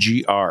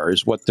 SGR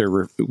is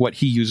what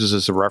he uses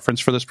as a reference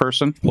for this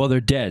person. Well, they're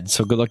dead,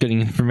 so good luck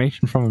getting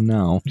information from them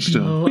now.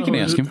 Still. We can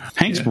ask him.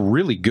 Hank's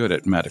really good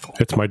at medical.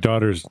 it's my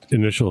daughter's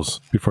initials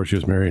before she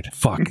was married.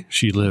 Fuck,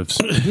 she lives.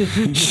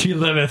 She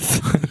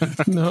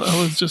liveth. No, I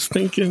was just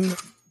thinking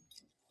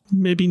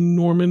maybe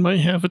Norman might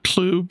have a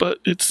clue, but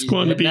it's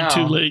going to be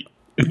too late.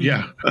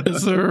 Yeah.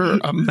 Is there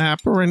a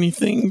map or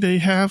anything they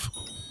have?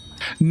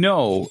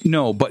 No,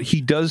 but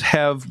he does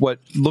have what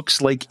looks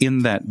like in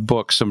that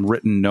book some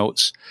written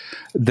notes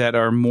that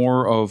are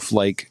more of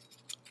like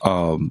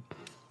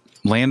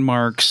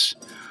landmarks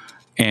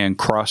and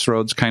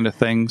crossroads kind of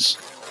things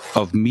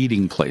of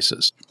meeting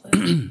places.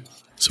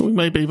 So we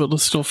might be able to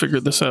still figure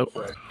this out.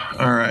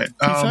 All right.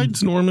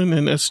 Besides Norman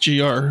and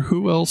SGR,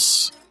 who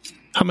else?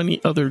 How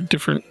many other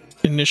different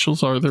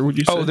initials are there, would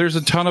you say? Oh, there's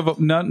a ton of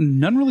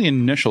none really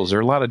initials. There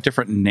are a lot of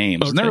different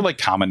names. And Okay. they're like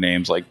common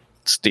names like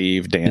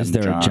Steve, Dan, Is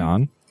there a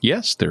John?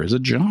 Yes, there is a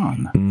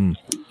John.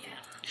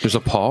 There's a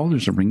Paul.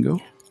 There's a Ringo.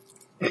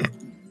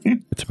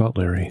 It's about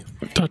Larry.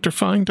 Dr.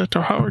 Fine,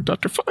 Dr. Howard,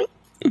 Dr.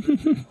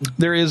 Fine.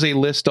 There is a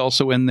list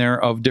also in there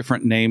of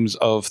different names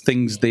of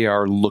things they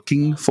are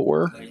looking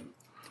for.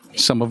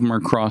 Some of them are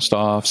crossed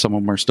off. Some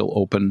of them are still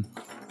open.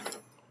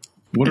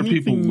 what are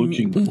people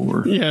anything- looking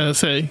for? Yeah,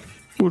 say,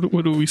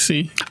 what do we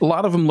see? A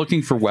lot of them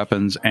looking for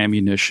weapons,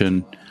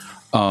 ammunition.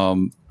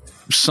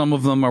 Some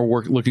of them are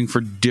looking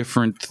for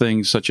different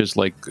things, such as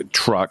like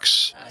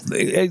trucks.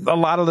 A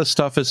lot of the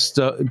stuff is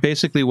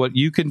basically what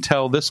you can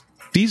tell.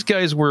 These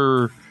guys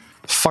were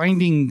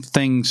finding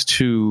things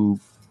to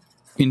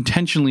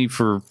intentionally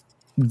for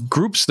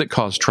groups that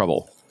cause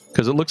trouble,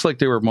 because it looks like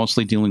they were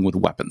mostly dealing with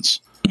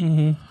weapons.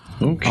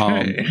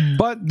 Okay.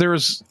 But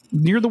there's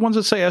near the ones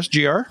that say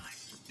SGR.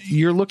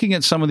 You're looking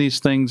at some of these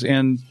things,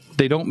 and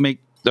they don't make.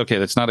 Okay,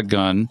 that's not a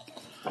gun.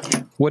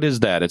 What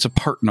is that? It's a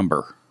part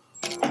number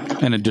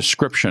and a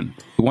description.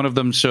 One of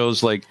them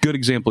shows, like, good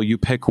example. You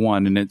pick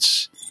one, and it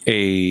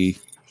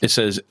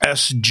says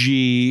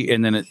SG,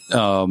 and then it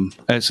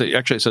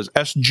says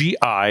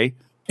SGI,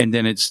 and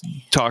then it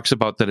talks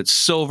about that it's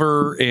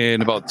silver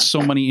and about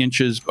so many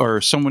inches, or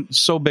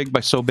so big by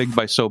so big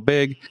by so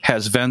big,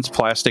 has vents,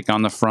 plastic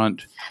on the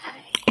front.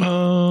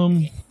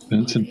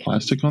 Vents and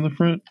plastic on the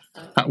front.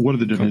 What are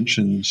the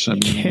dimensions? I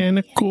mean,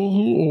 Mechanical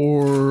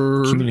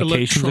or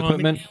Communications electronic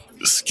equipment?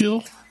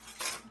 skill?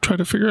 Try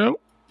to figure out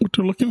what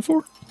they're looking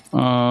for.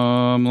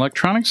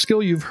 Electronic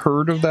skill, you've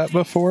heard of that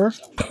before.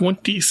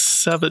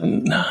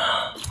 27.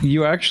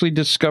 You actually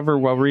discover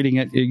while reading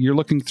it, you're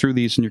looking through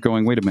these and you're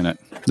going, wait a minute,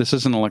 this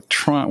isn't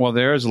well,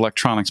 there is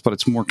electronics, but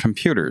it's more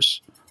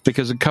computers.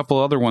 Because a couple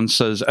other ones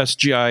says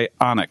SGI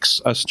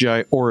Onyx,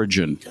 SGI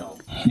Origin.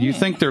 You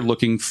think they're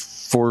looking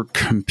for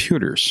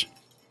computers.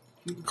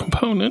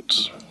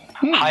 Components.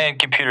 High-end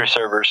computer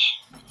servers.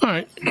 All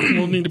right,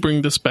 we'll need to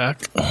bring this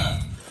back.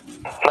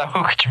 Now,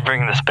 who could you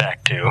bring this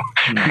back to?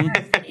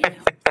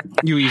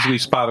 You easily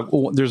spot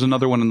it. There's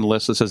another one on the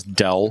list that says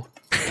Dell.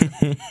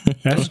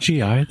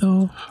 SGI,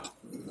 though?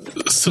 Are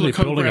they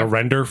Silicon, building a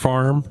render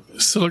farm?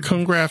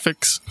 Silicon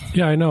Graphics.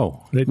 Yeah, I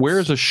know. Where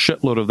is a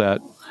shitload of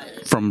that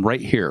from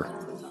right here?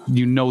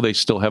 You know they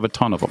still have a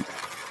ton of them.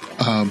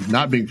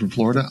 not being from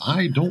Florida,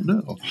 I don't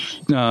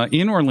know.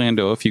 In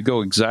Orlando, if you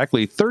go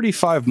exactly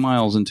 35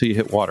 miles until you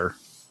hit water.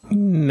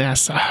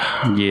 NASA.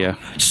 Yeah.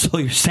 So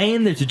you're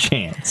saying there's a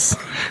chance?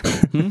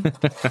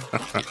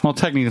 Well,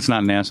 technically, it's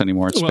not NASA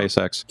anymore. It's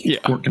SpaceX. Yeah.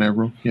 Port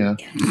Canaveral, yeah.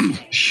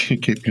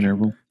 Cape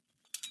Canaveral.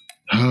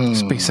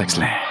 SpaceX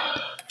land.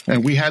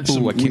 And we had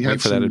some. Ooh, I can't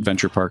wait for that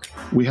adventure park.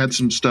 We had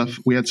some stuff.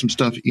 We had some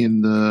stuff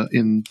in the.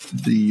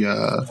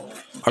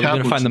 Are we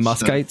going to find the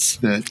tablets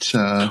and Muskites?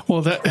 stuff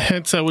Well,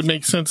 that would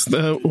make sense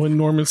when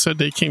Norman said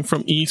they came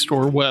from east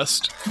or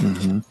west.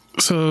 Mm-hmm.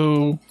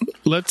 So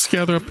let's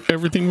gather up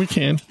everything we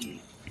can.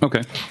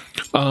 Okay.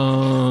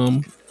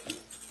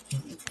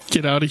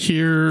 Get out of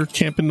here.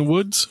 Camp in the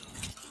woods.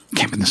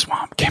 Camp in the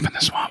swamp. Camp in the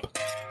swamp.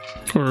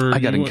 Or I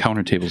got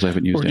encounter tables I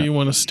haven't used Or do yet. you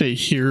want to stay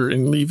here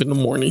and leave in the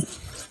morning?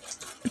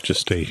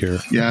 Just stay here.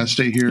 Yeah,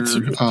 stay here.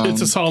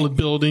 It's a solid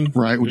building.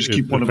 Right, we'll just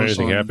keep one if of us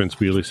anything on. happens,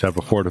 we at least have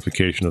a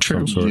fortification of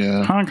some sort.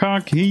 Yeah. Honk,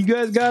 honk. You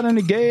guys got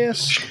any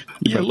gas?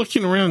 Yeah,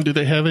 looking around, do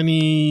they have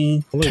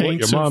any Only what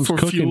tanks your mom's for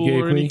cooking fuel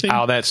gave or me. anything?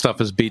 Oh, that stuff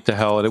is beat to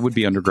hell. It would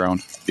be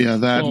underground. Yeah,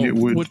 that Well, it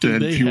would. what do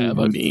they fuel have?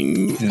 I would-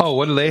 mean, Oh,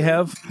 what do they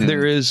have?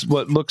 There is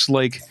what looks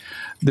like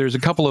there's a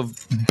couple of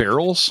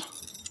barrels,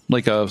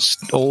 like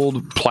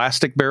old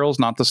plastic barrels,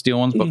 not the steel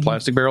ones, but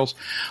plastic barrels.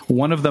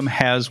 One of them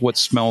has what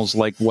smells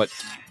like what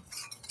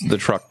the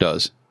truck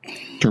does.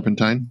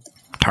 turpentine.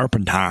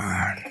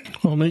 Turpentine.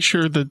 well, make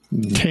sure the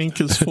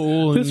tank is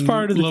full. This and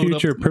far into the load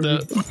up future,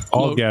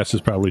 all load- gas is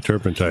probably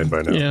turpentine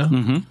by now. Yeah,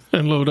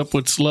 and load up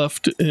what's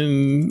left,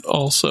 and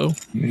also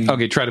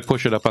Okay, try to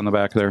push it up on the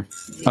back there.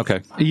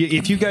 Okay,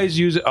 if you guys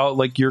use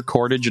like your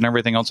cordage and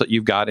everything else that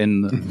you've got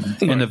in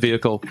the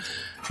vehicle,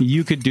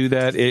 you could do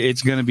that.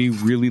 It's going to be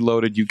really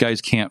loaded. You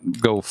guys can't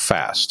go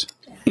fast.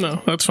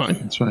 no, that's fine.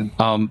 That's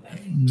fine.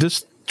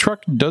 This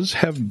truck does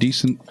have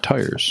decent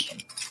tires,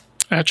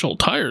 Actual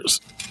tires.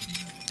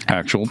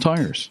 actual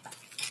tires.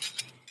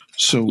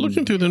 So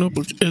Looking through the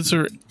notebook, is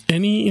there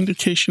any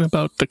indication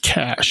about the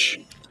cache?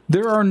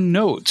 There are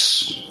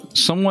notes.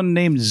 Someone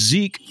named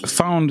Zeke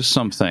found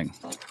something.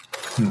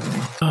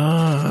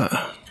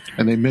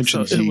 and they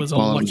mentioned So it Zeke was a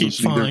while I was lucky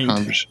listening to their find.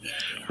 conversation.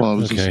 While I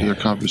was listening to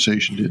their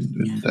conversation,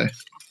 didn't they? All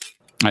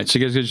right, so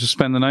you guys just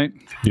spend the night?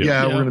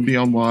 Yeah, we're going to be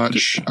on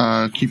watch.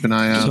 Keep an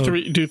eye out.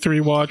 Do three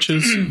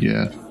watches.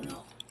 Yeah.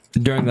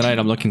 During the night,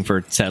 I'm looking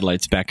for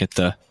satellites back at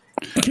the.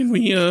 Can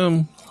we?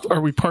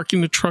 Are we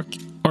parking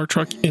our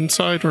truck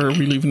inside, or are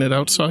we leaving it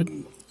outside?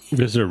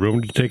 Is there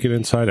room to take it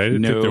inside? I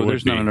didn't think there No, would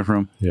there's be. not enough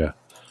room. Yeah.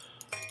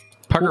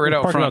 Park it right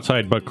out Park it front.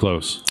 outside, but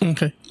close.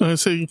 Okay, I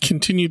say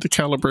continue the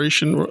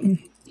calibration run.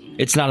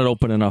 It's not an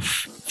open enough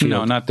field.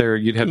 No, not there.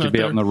 You'd have to Not be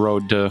there. out on the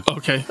road to.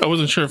 Okay, I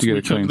wasn't sure if To get we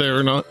it could clean. there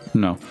or not.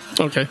 No.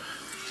 Okay,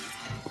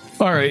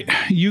 All right,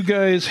 you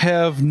guys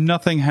have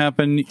nothing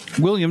happen.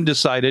 William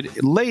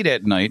decided late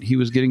at night he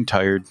was getting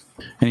tired,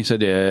 and he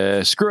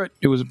said, "Screw it."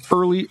 It was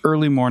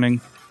early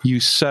morning. You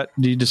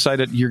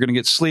decided you're going to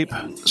get sleep,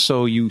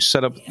 so you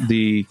set up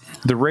the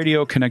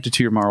radio connected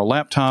to your Morrow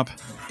laptop,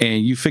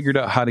 and you figured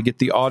out how to get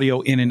the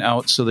audio in and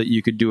out so that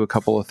you could do a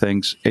couple of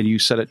things. And you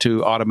set it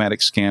to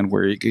automatic scan,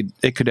 where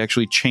it could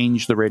actually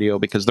change the radio,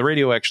 because the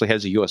radio actually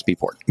has a USB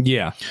port.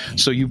 Yeah.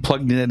 So you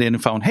plugged it in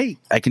and found, hey,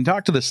 I can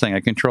talk to this thing. I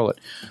control it.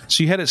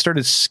 So you had it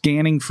started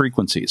scanning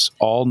frequencies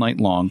all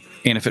night long.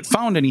 And if it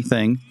found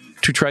anything,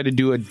 to try to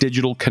do a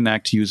digital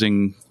connect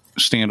using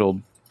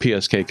standard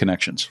PSK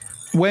connections.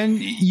 When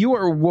you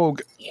are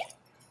woke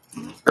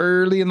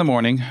early in the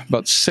morning,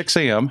 about 6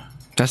 a.m.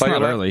 That's by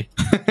not your early.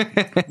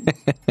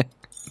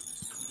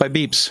 by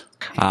beeps.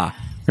 Ah.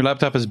 Your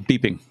laptop is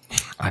beeping.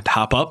 I'd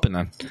hop up and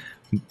I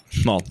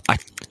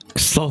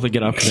slowly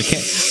get up because I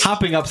can't.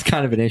 Hopping up's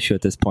kind of an issue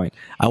at this point.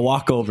 I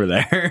walk over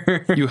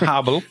there. You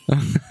hobble.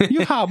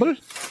 You hobble.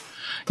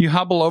 You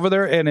hobble over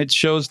there, and it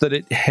shows that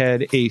it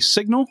had a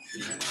signal.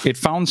 It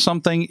found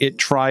something. It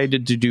tried to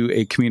do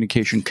a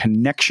communication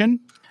connection,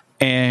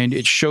 and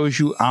it shows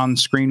you on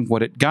screen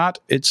what it got.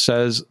 It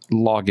says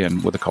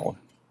login with a colon.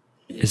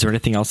 Is there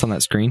anything else on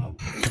that screen?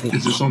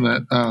 Is this on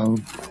that?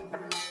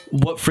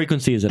 What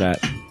frequency is it at?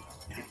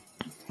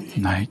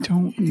 I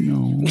don't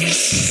know.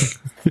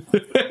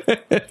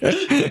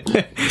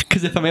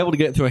 Because if I'm able to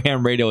get it through a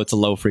ham radio, it's a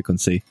low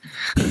frequency.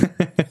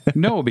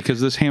 No,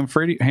 because this ham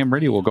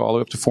radio will go all the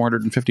way up to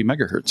 450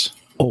 megahertz.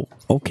 Oh,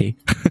 okay.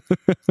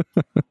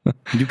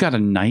 You got a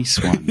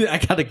nice one. I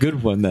got a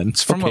good one then.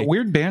 It's from a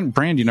weird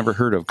brand you never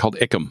heard of called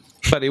Icom,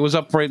 but it was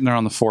up right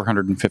around the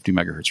 450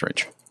 megahertz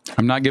range.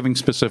 I'm not giving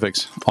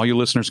specifics. All you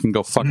listeners can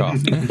go fuck off.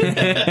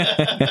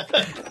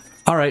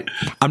 All right.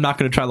 I'm not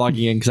going to try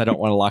logging in because I don't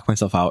want to lock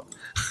myself out.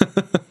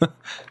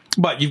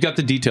 But you've got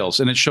the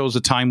details, and it shows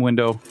a time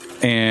window,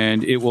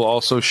 and it will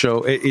also show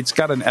it's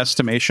got an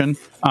estimation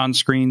on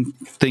screen,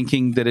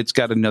 thinking that it's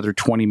got another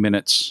 20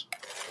 minutes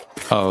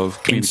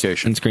of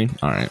communication. In screen.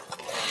 All right.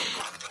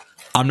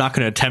 I'm not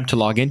going to attempt to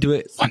log into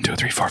it. 1, 2,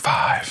 3, 4,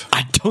 5.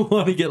 I don't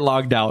want to get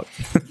logged out.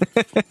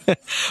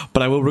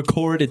 But I will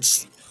record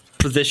its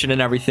position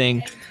and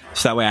everything,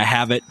 so that way I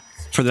have it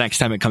for the next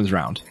time it comes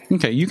around.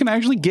 Okay, you can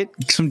actually get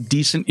some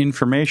decent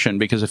information,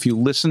 because if you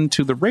listen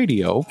to the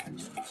radio,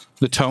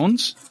 the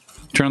tones,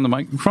 turn on the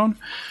microphone,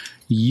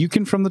 you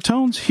can, from the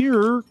tones,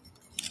 hear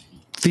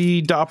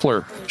the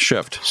Doppler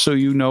shift, so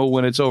you know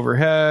when it's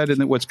overhead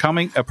and what's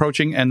coming,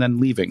 approaching, and then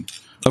leaving.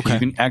 Okay. You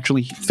can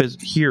actually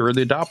hear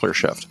the Doppler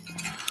shift.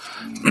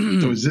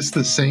 So is this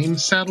the same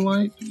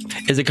satellite?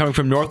 Is it coming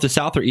from north to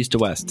south or east to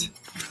west?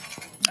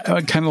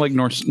 Kind of like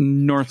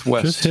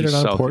northwest Just hit to it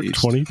on port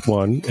southeast.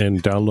 21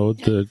 and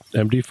download the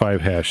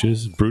MD5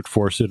 hashes, brute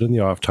force it in the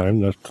off time.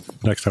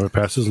 Next time it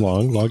passes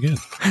along, log in.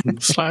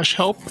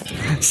 /help.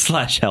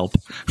 /help.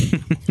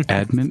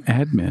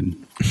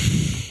 Admin.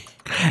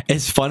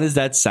 As fun as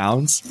that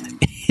sounds,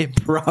 it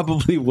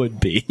probably would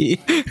be.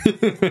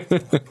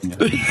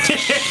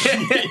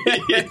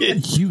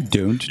 You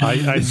don't.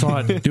 I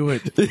saw it. Do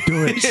it.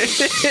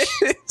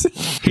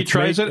 He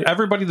tries it.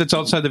 Everybody that's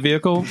outside the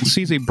vehicle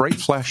sees a bright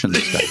flash in the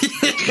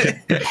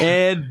sky.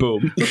 And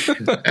boom.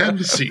 And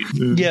the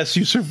scene. Yes,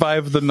 you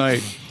survive the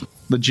night.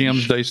 The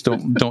GM's dice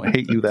don't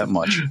hate you that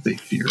much They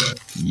fear it.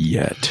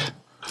 yet.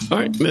 All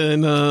right,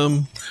 then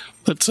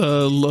let's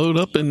load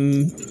up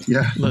and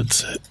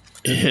let's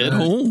head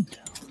home.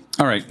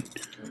 All right.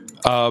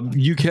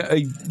 You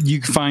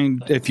can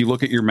find, if you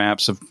look at your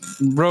maps of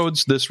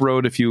roads, this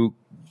road, if you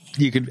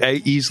could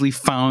easily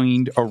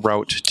find a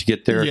route to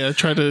get there. Yeah,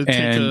 try to take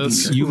and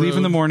us. you leave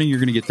in the morning, you're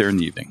going to get there in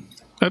the evening.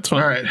 That's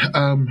fine. All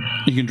right.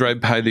 You can drive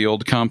by the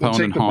old compound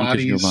We'll and take the honk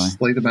as you go by.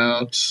 bodies, lay them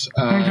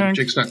out.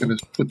 Jake's not going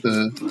to put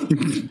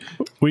the.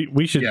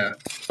 We should. Yeah.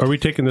 Are we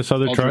taking this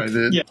other I'll truck? drive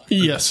it. Yeah.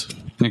 Yes.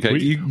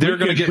 Okay, they're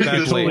going to get back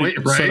just late.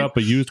 wait, right? Set up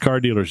a used car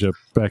dealership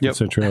back in Yep.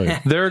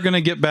 Centralia. They're going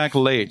to get back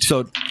late,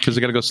 So- because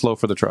they got to go slow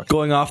for the truck.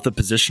 Going off the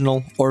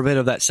positional orbit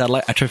of that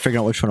satellite, I tried to figure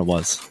out which one it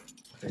was.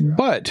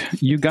 But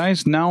you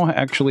guys now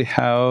actually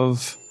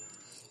have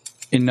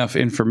enough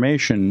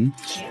information.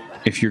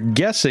 If you're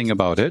guessing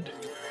about it,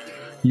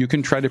 you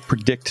can try to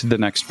predict the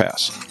next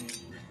pass.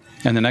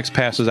 And the next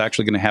pass is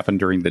actually going to happen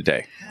during the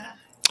day.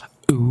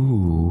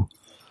 Ooh.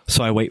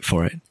 So I wait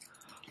for it.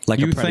 Like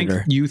a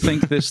predator. You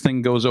think this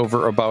thing goes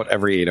over about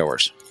every 8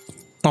 hours.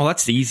 Oh,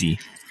 that's easy.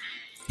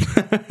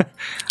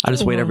 I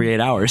just wait every 8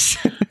 hours.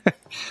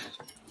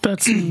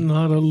 That's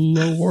not a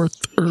low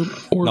Earth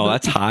orbit. No,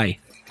 that's high.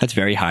 That's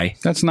very high.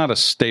 That's not a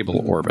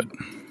stable orbit,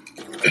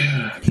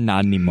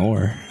 Not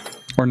anymore.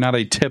 or not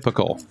a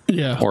typical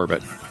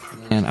orbit.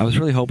 And I was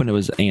really hoping it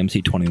was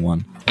AMC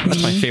 21.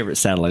 That's my favorite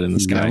satellite in the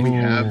sky. We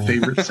have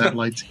favorite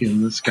satellites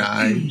in the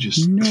sky.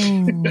 Just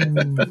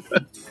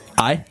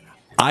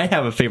I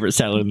have a favorite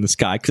satellite in the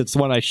sky because it's the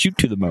one I shoot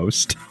to the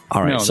most.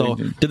 All right, No, so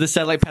they didn't. did the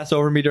satellite pass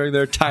over me during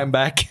their time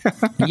back?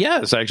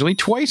 Yes, actually,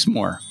 twice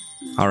more.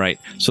 All right,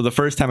 so the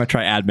first time I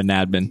try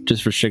admin,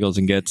 just for shiggles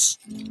and gits.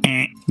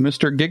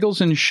 Mr. Giggles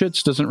and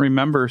Shits doesn't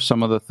remember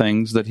some of the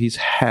things that he's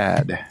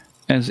had.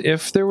 As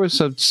if there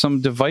was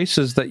some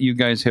devices that you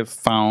guys have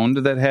found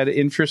that had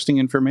interesting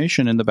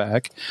information in the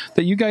back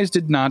that you guys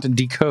did not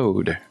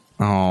decode.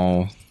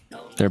 Oh,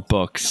 they're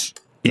books.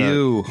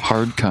 Ew,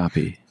 hard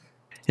copy.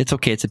 It's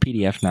okay, it's a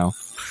PDF now.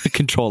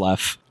 Control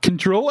F.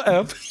 Control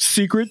F,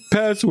 secret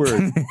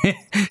password.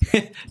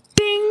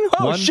 Ding!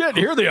 Oh, shit,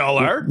 here they all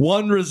are.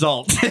 One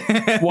result.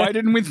 Why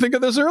didn't we think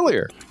of this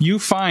earlier? You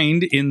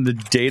find in the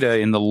data,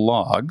 in the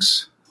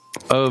logs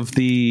of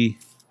the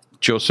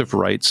Joseph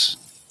Wright's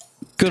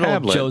Good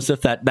tablet, old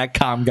Joseph, that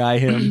calm guy,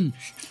 him.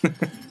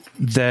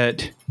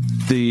 that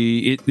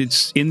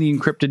it's in the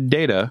encrypted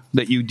data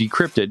that you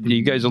decrypted.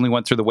 You guys only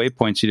went through the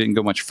waypoints. You didn't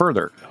go much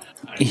further.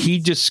 He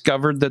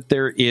discovered that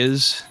there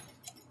is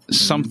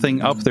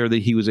something up there that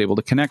he was able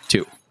to connect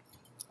to.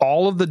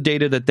 All of the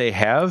data that they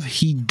have,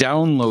 he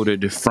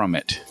downloaded from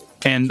it.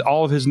 And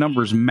all of his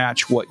numbers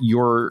match what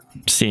you're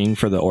Seeing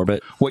for the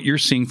orbit.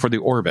 seeing for the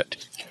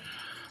orbit.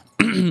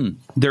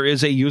 There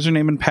is a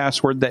username and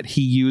password that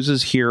he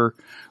uses here,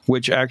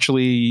 which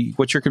actually,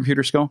 what's your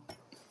computer skill?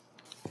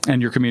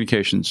 And your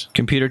communications?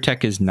 Computer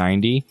tech is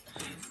 90,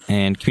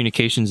 and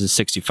communications is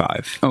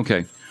 65.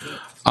 Okay.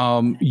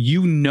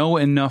 You know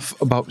enough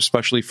about,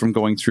 especially from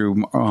going through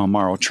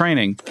Morrow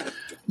training,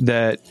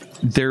 that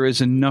there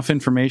is enough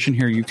information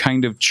here. You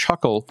kind of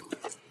chuckle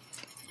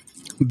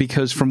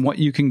because from what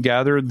you can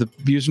gather, the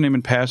username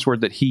and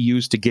password that he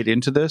used to get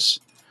into this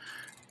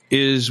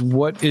is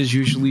what is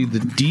usually the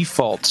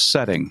default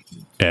setting.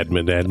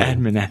 Admin.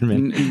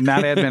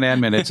 Not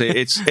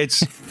admin.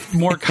 It's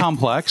more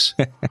complex.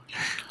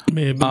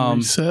 May have been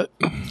reset.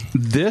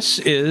 This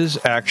is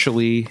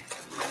actually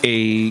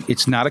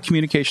it's not a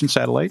communication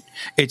satellite.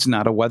 It's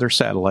not a weather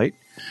satellite.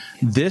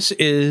 This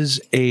is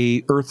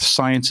a Earth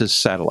Sciences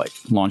satellite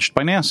launched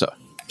by NASA.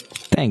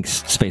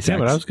 Thanks, SpaceX. Yeah,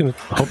 but I was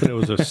hoping it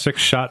was a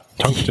 6-shot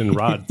tungsten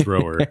rod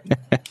thrower.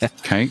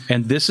 Okay,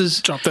 and this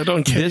is Drop that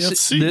on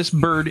KFC. this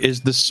bird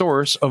is the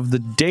source of the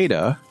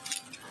data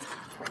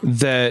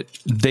that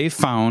they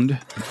found,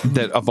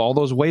 that of all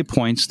those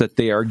waypoints that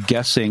they are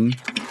guessing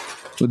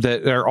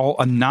that are all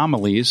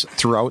anomalies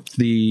throughout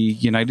the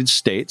United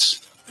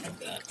States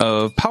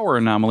of power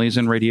anomalies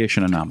and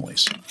radiation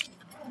anomalies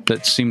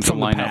that seem From to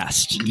the line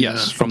past. up.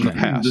 Yes, from the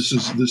past. This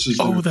is.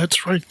 Oh,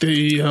 that's right.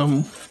 They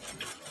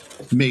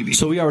maybe.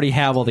 So we already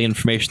have all the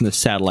information the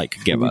satellite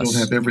could give we us. don't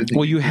have everything.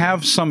 Well, you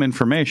have some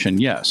information,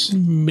 yes.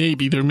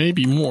 maybe there may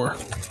be more.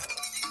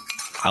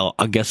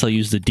 I guess I'll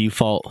use the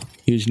default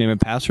username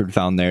and password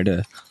found there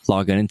to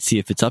log in and see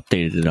if it's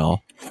updated at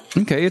all.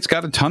 Okay, it's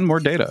got a ton more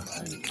data.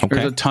 Okay.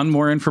 There's a ton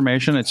more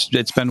information.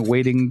 It's been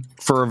waiting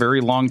for a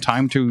very long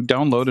time to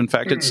download. In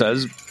fact, it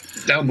says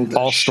Download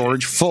all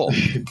storage full.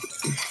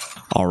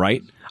 All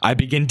right. I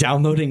begin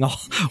downloading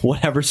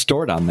whatever's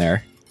stored on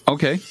there.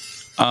 Okay.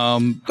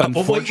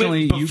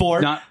 Unfortunately, before,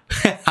 you not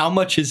how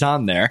much is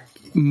on there?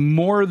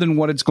 more than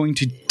what it's going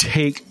to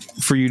take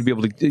for you to be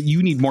able to.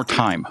 You need more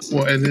time.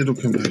 Well, and it'll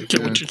come back.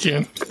 Get what you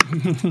can.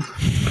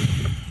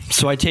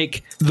 So I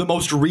take the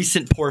most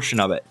recent portion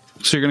of it.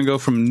 So you're going to go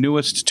from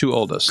newest to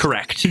oldest.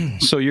 Correct.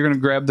 So you're going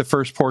to grab the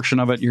first portion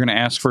of it. You're going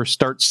to ask for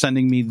start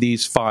sending me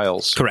these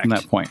files. Correct. From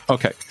that point.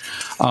 Okay.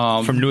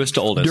 From newest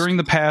to oldest. During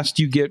the past,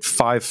 you get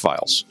 5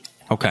 files.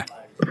 Okay.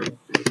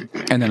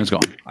 And then it's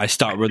gone. I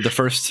start with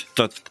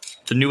the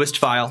newest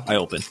file I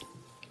open.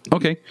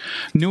 Okay.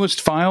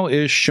 Newest file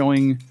is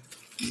showing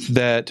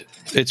that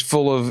it's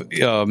full of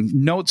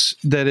notes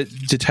that it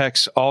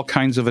detects all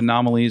kinds of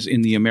anomalies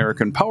in the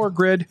American power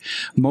grid.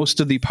 Most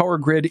of the power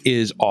grid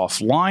is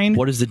offline.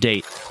 What is the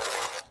date?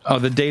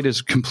 The date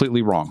is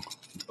completely wrong.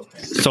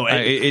 So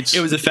it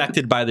was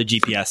affected by the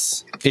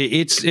GPS.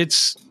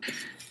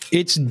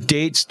 Its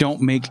dates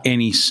don't make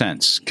any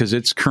sense because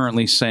it's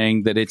currently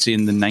saying that it's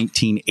in the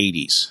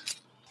 1980s.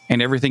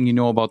 And everything you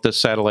know about this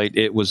satellite,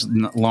 it was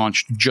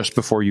launched just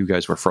before you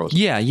guys were frozen.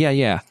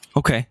 Yeah.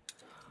 Okay.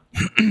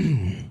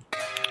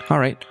 All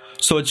right.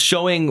 So it's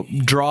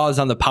showing draws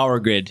on the power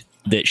grid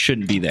that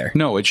shouldn't be there.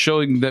 No, it's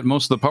showing that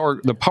most of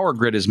the power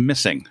grid is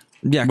missing.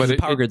 Yeah, because the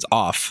power grid's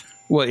off.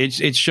 Well,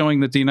 it's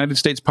showing that the United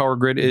States power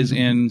grid is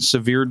in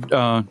severe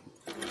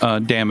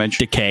damage.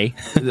 Decay.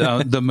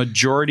 The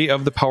majority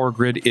of the power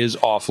grid is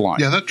offline.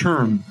 Yeah, that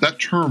term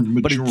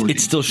majority. But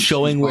it's still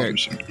showing where it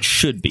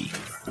should be.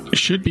 It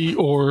should be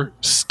or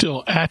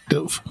still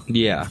active.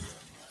 Yeah.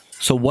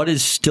 So what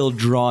is still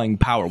drawing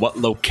power? What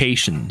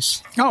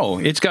locations? Oh,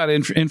 it's got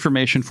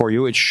information for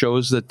you. It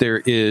shows that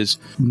there is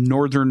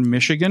northern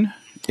Michigan,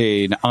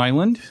 an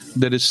island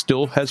that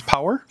still has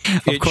power.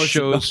 Of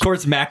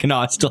course,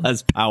 Mackinac still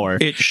has power.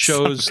 It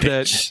shows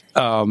that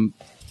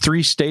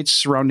 3 states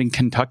surrounding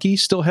Kentucky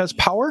still has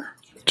power.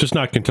 Just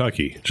not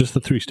Kentucky. Just the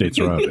 3 states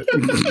around it.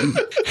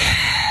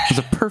 It's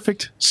a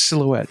perfect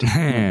silhouette.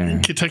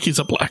 Kentucky's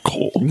a black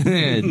hole.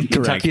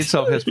 Kentucky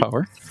itself has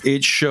power.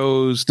 It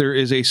shows there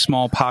is a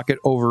small pocket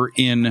over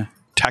in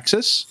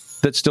Texas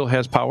that still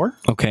has power.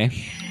 Okay.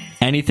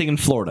 Anything in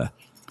Florida?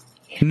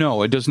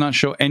 No, it does not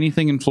show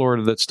anything in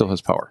Florida that still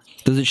has power.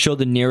 Does it show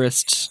the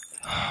nearest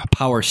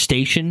power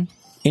station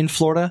in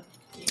Florida?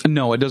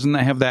 No, it doesn't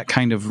have that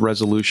kind of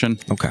resolution.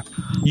 Okay.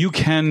 You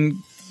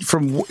can,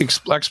 from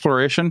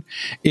exploration,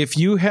 if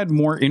you had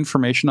more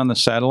information on the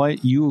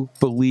satellite, you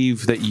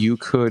believe that you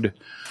could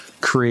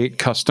create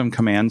custom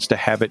commands to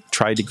have it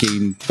try to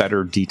gain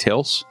better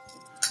details.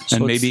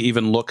 And maybe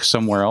even look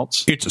somewhere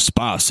else. It's a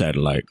spa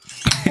satellite.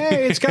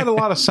 Hey, it's got a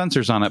lot of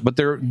sensors on it, but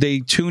they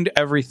tuned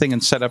everything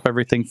and set up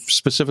everything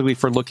specifically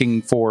for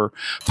looking for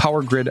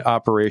power grid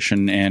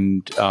operation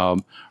and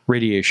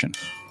radiation.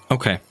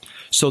 Okay.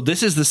 So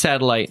this is the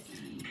satellite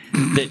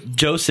that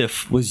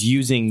Joseph was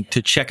using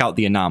to check out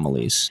the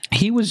anomalies.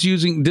 He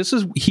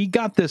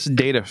got this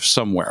data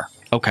somewhere.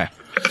 Okay.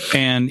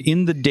 And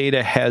in the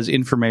data has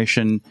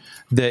information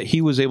that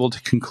he was able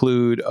to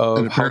conclude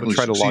of how to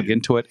try to log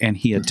into it, and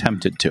he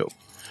attempted to.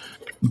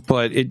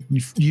 But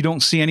you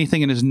don't see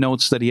anything in his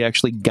notes that he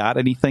actually got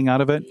anything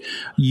out of it.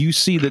 You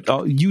see that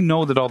you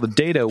know that all the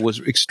data was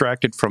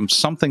extracted from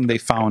something they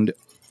found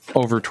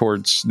over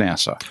towards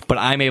NASA. But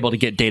I'm able to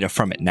get data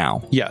from it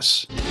now.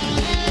 Yes.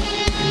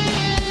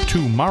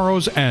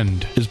 Tomorrow's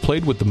End is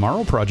played with the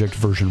Morrow Project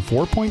version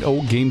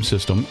 4.0 game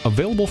system,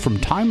 available from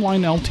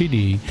Timeline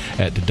Ltd.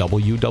 at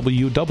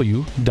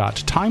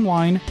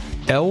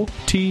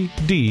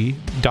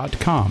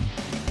www.timelineltd.com.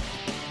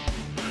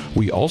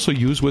 We also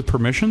use with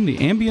permission the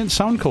ambient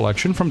sound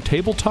collection from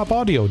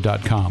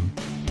tabletopaudio.com.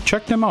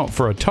 Check them out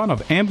for a ton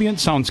of ambient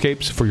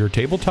soundscapes for your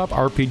tabletop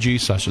RPG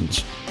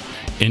sessions.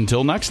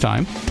 Until next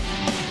time.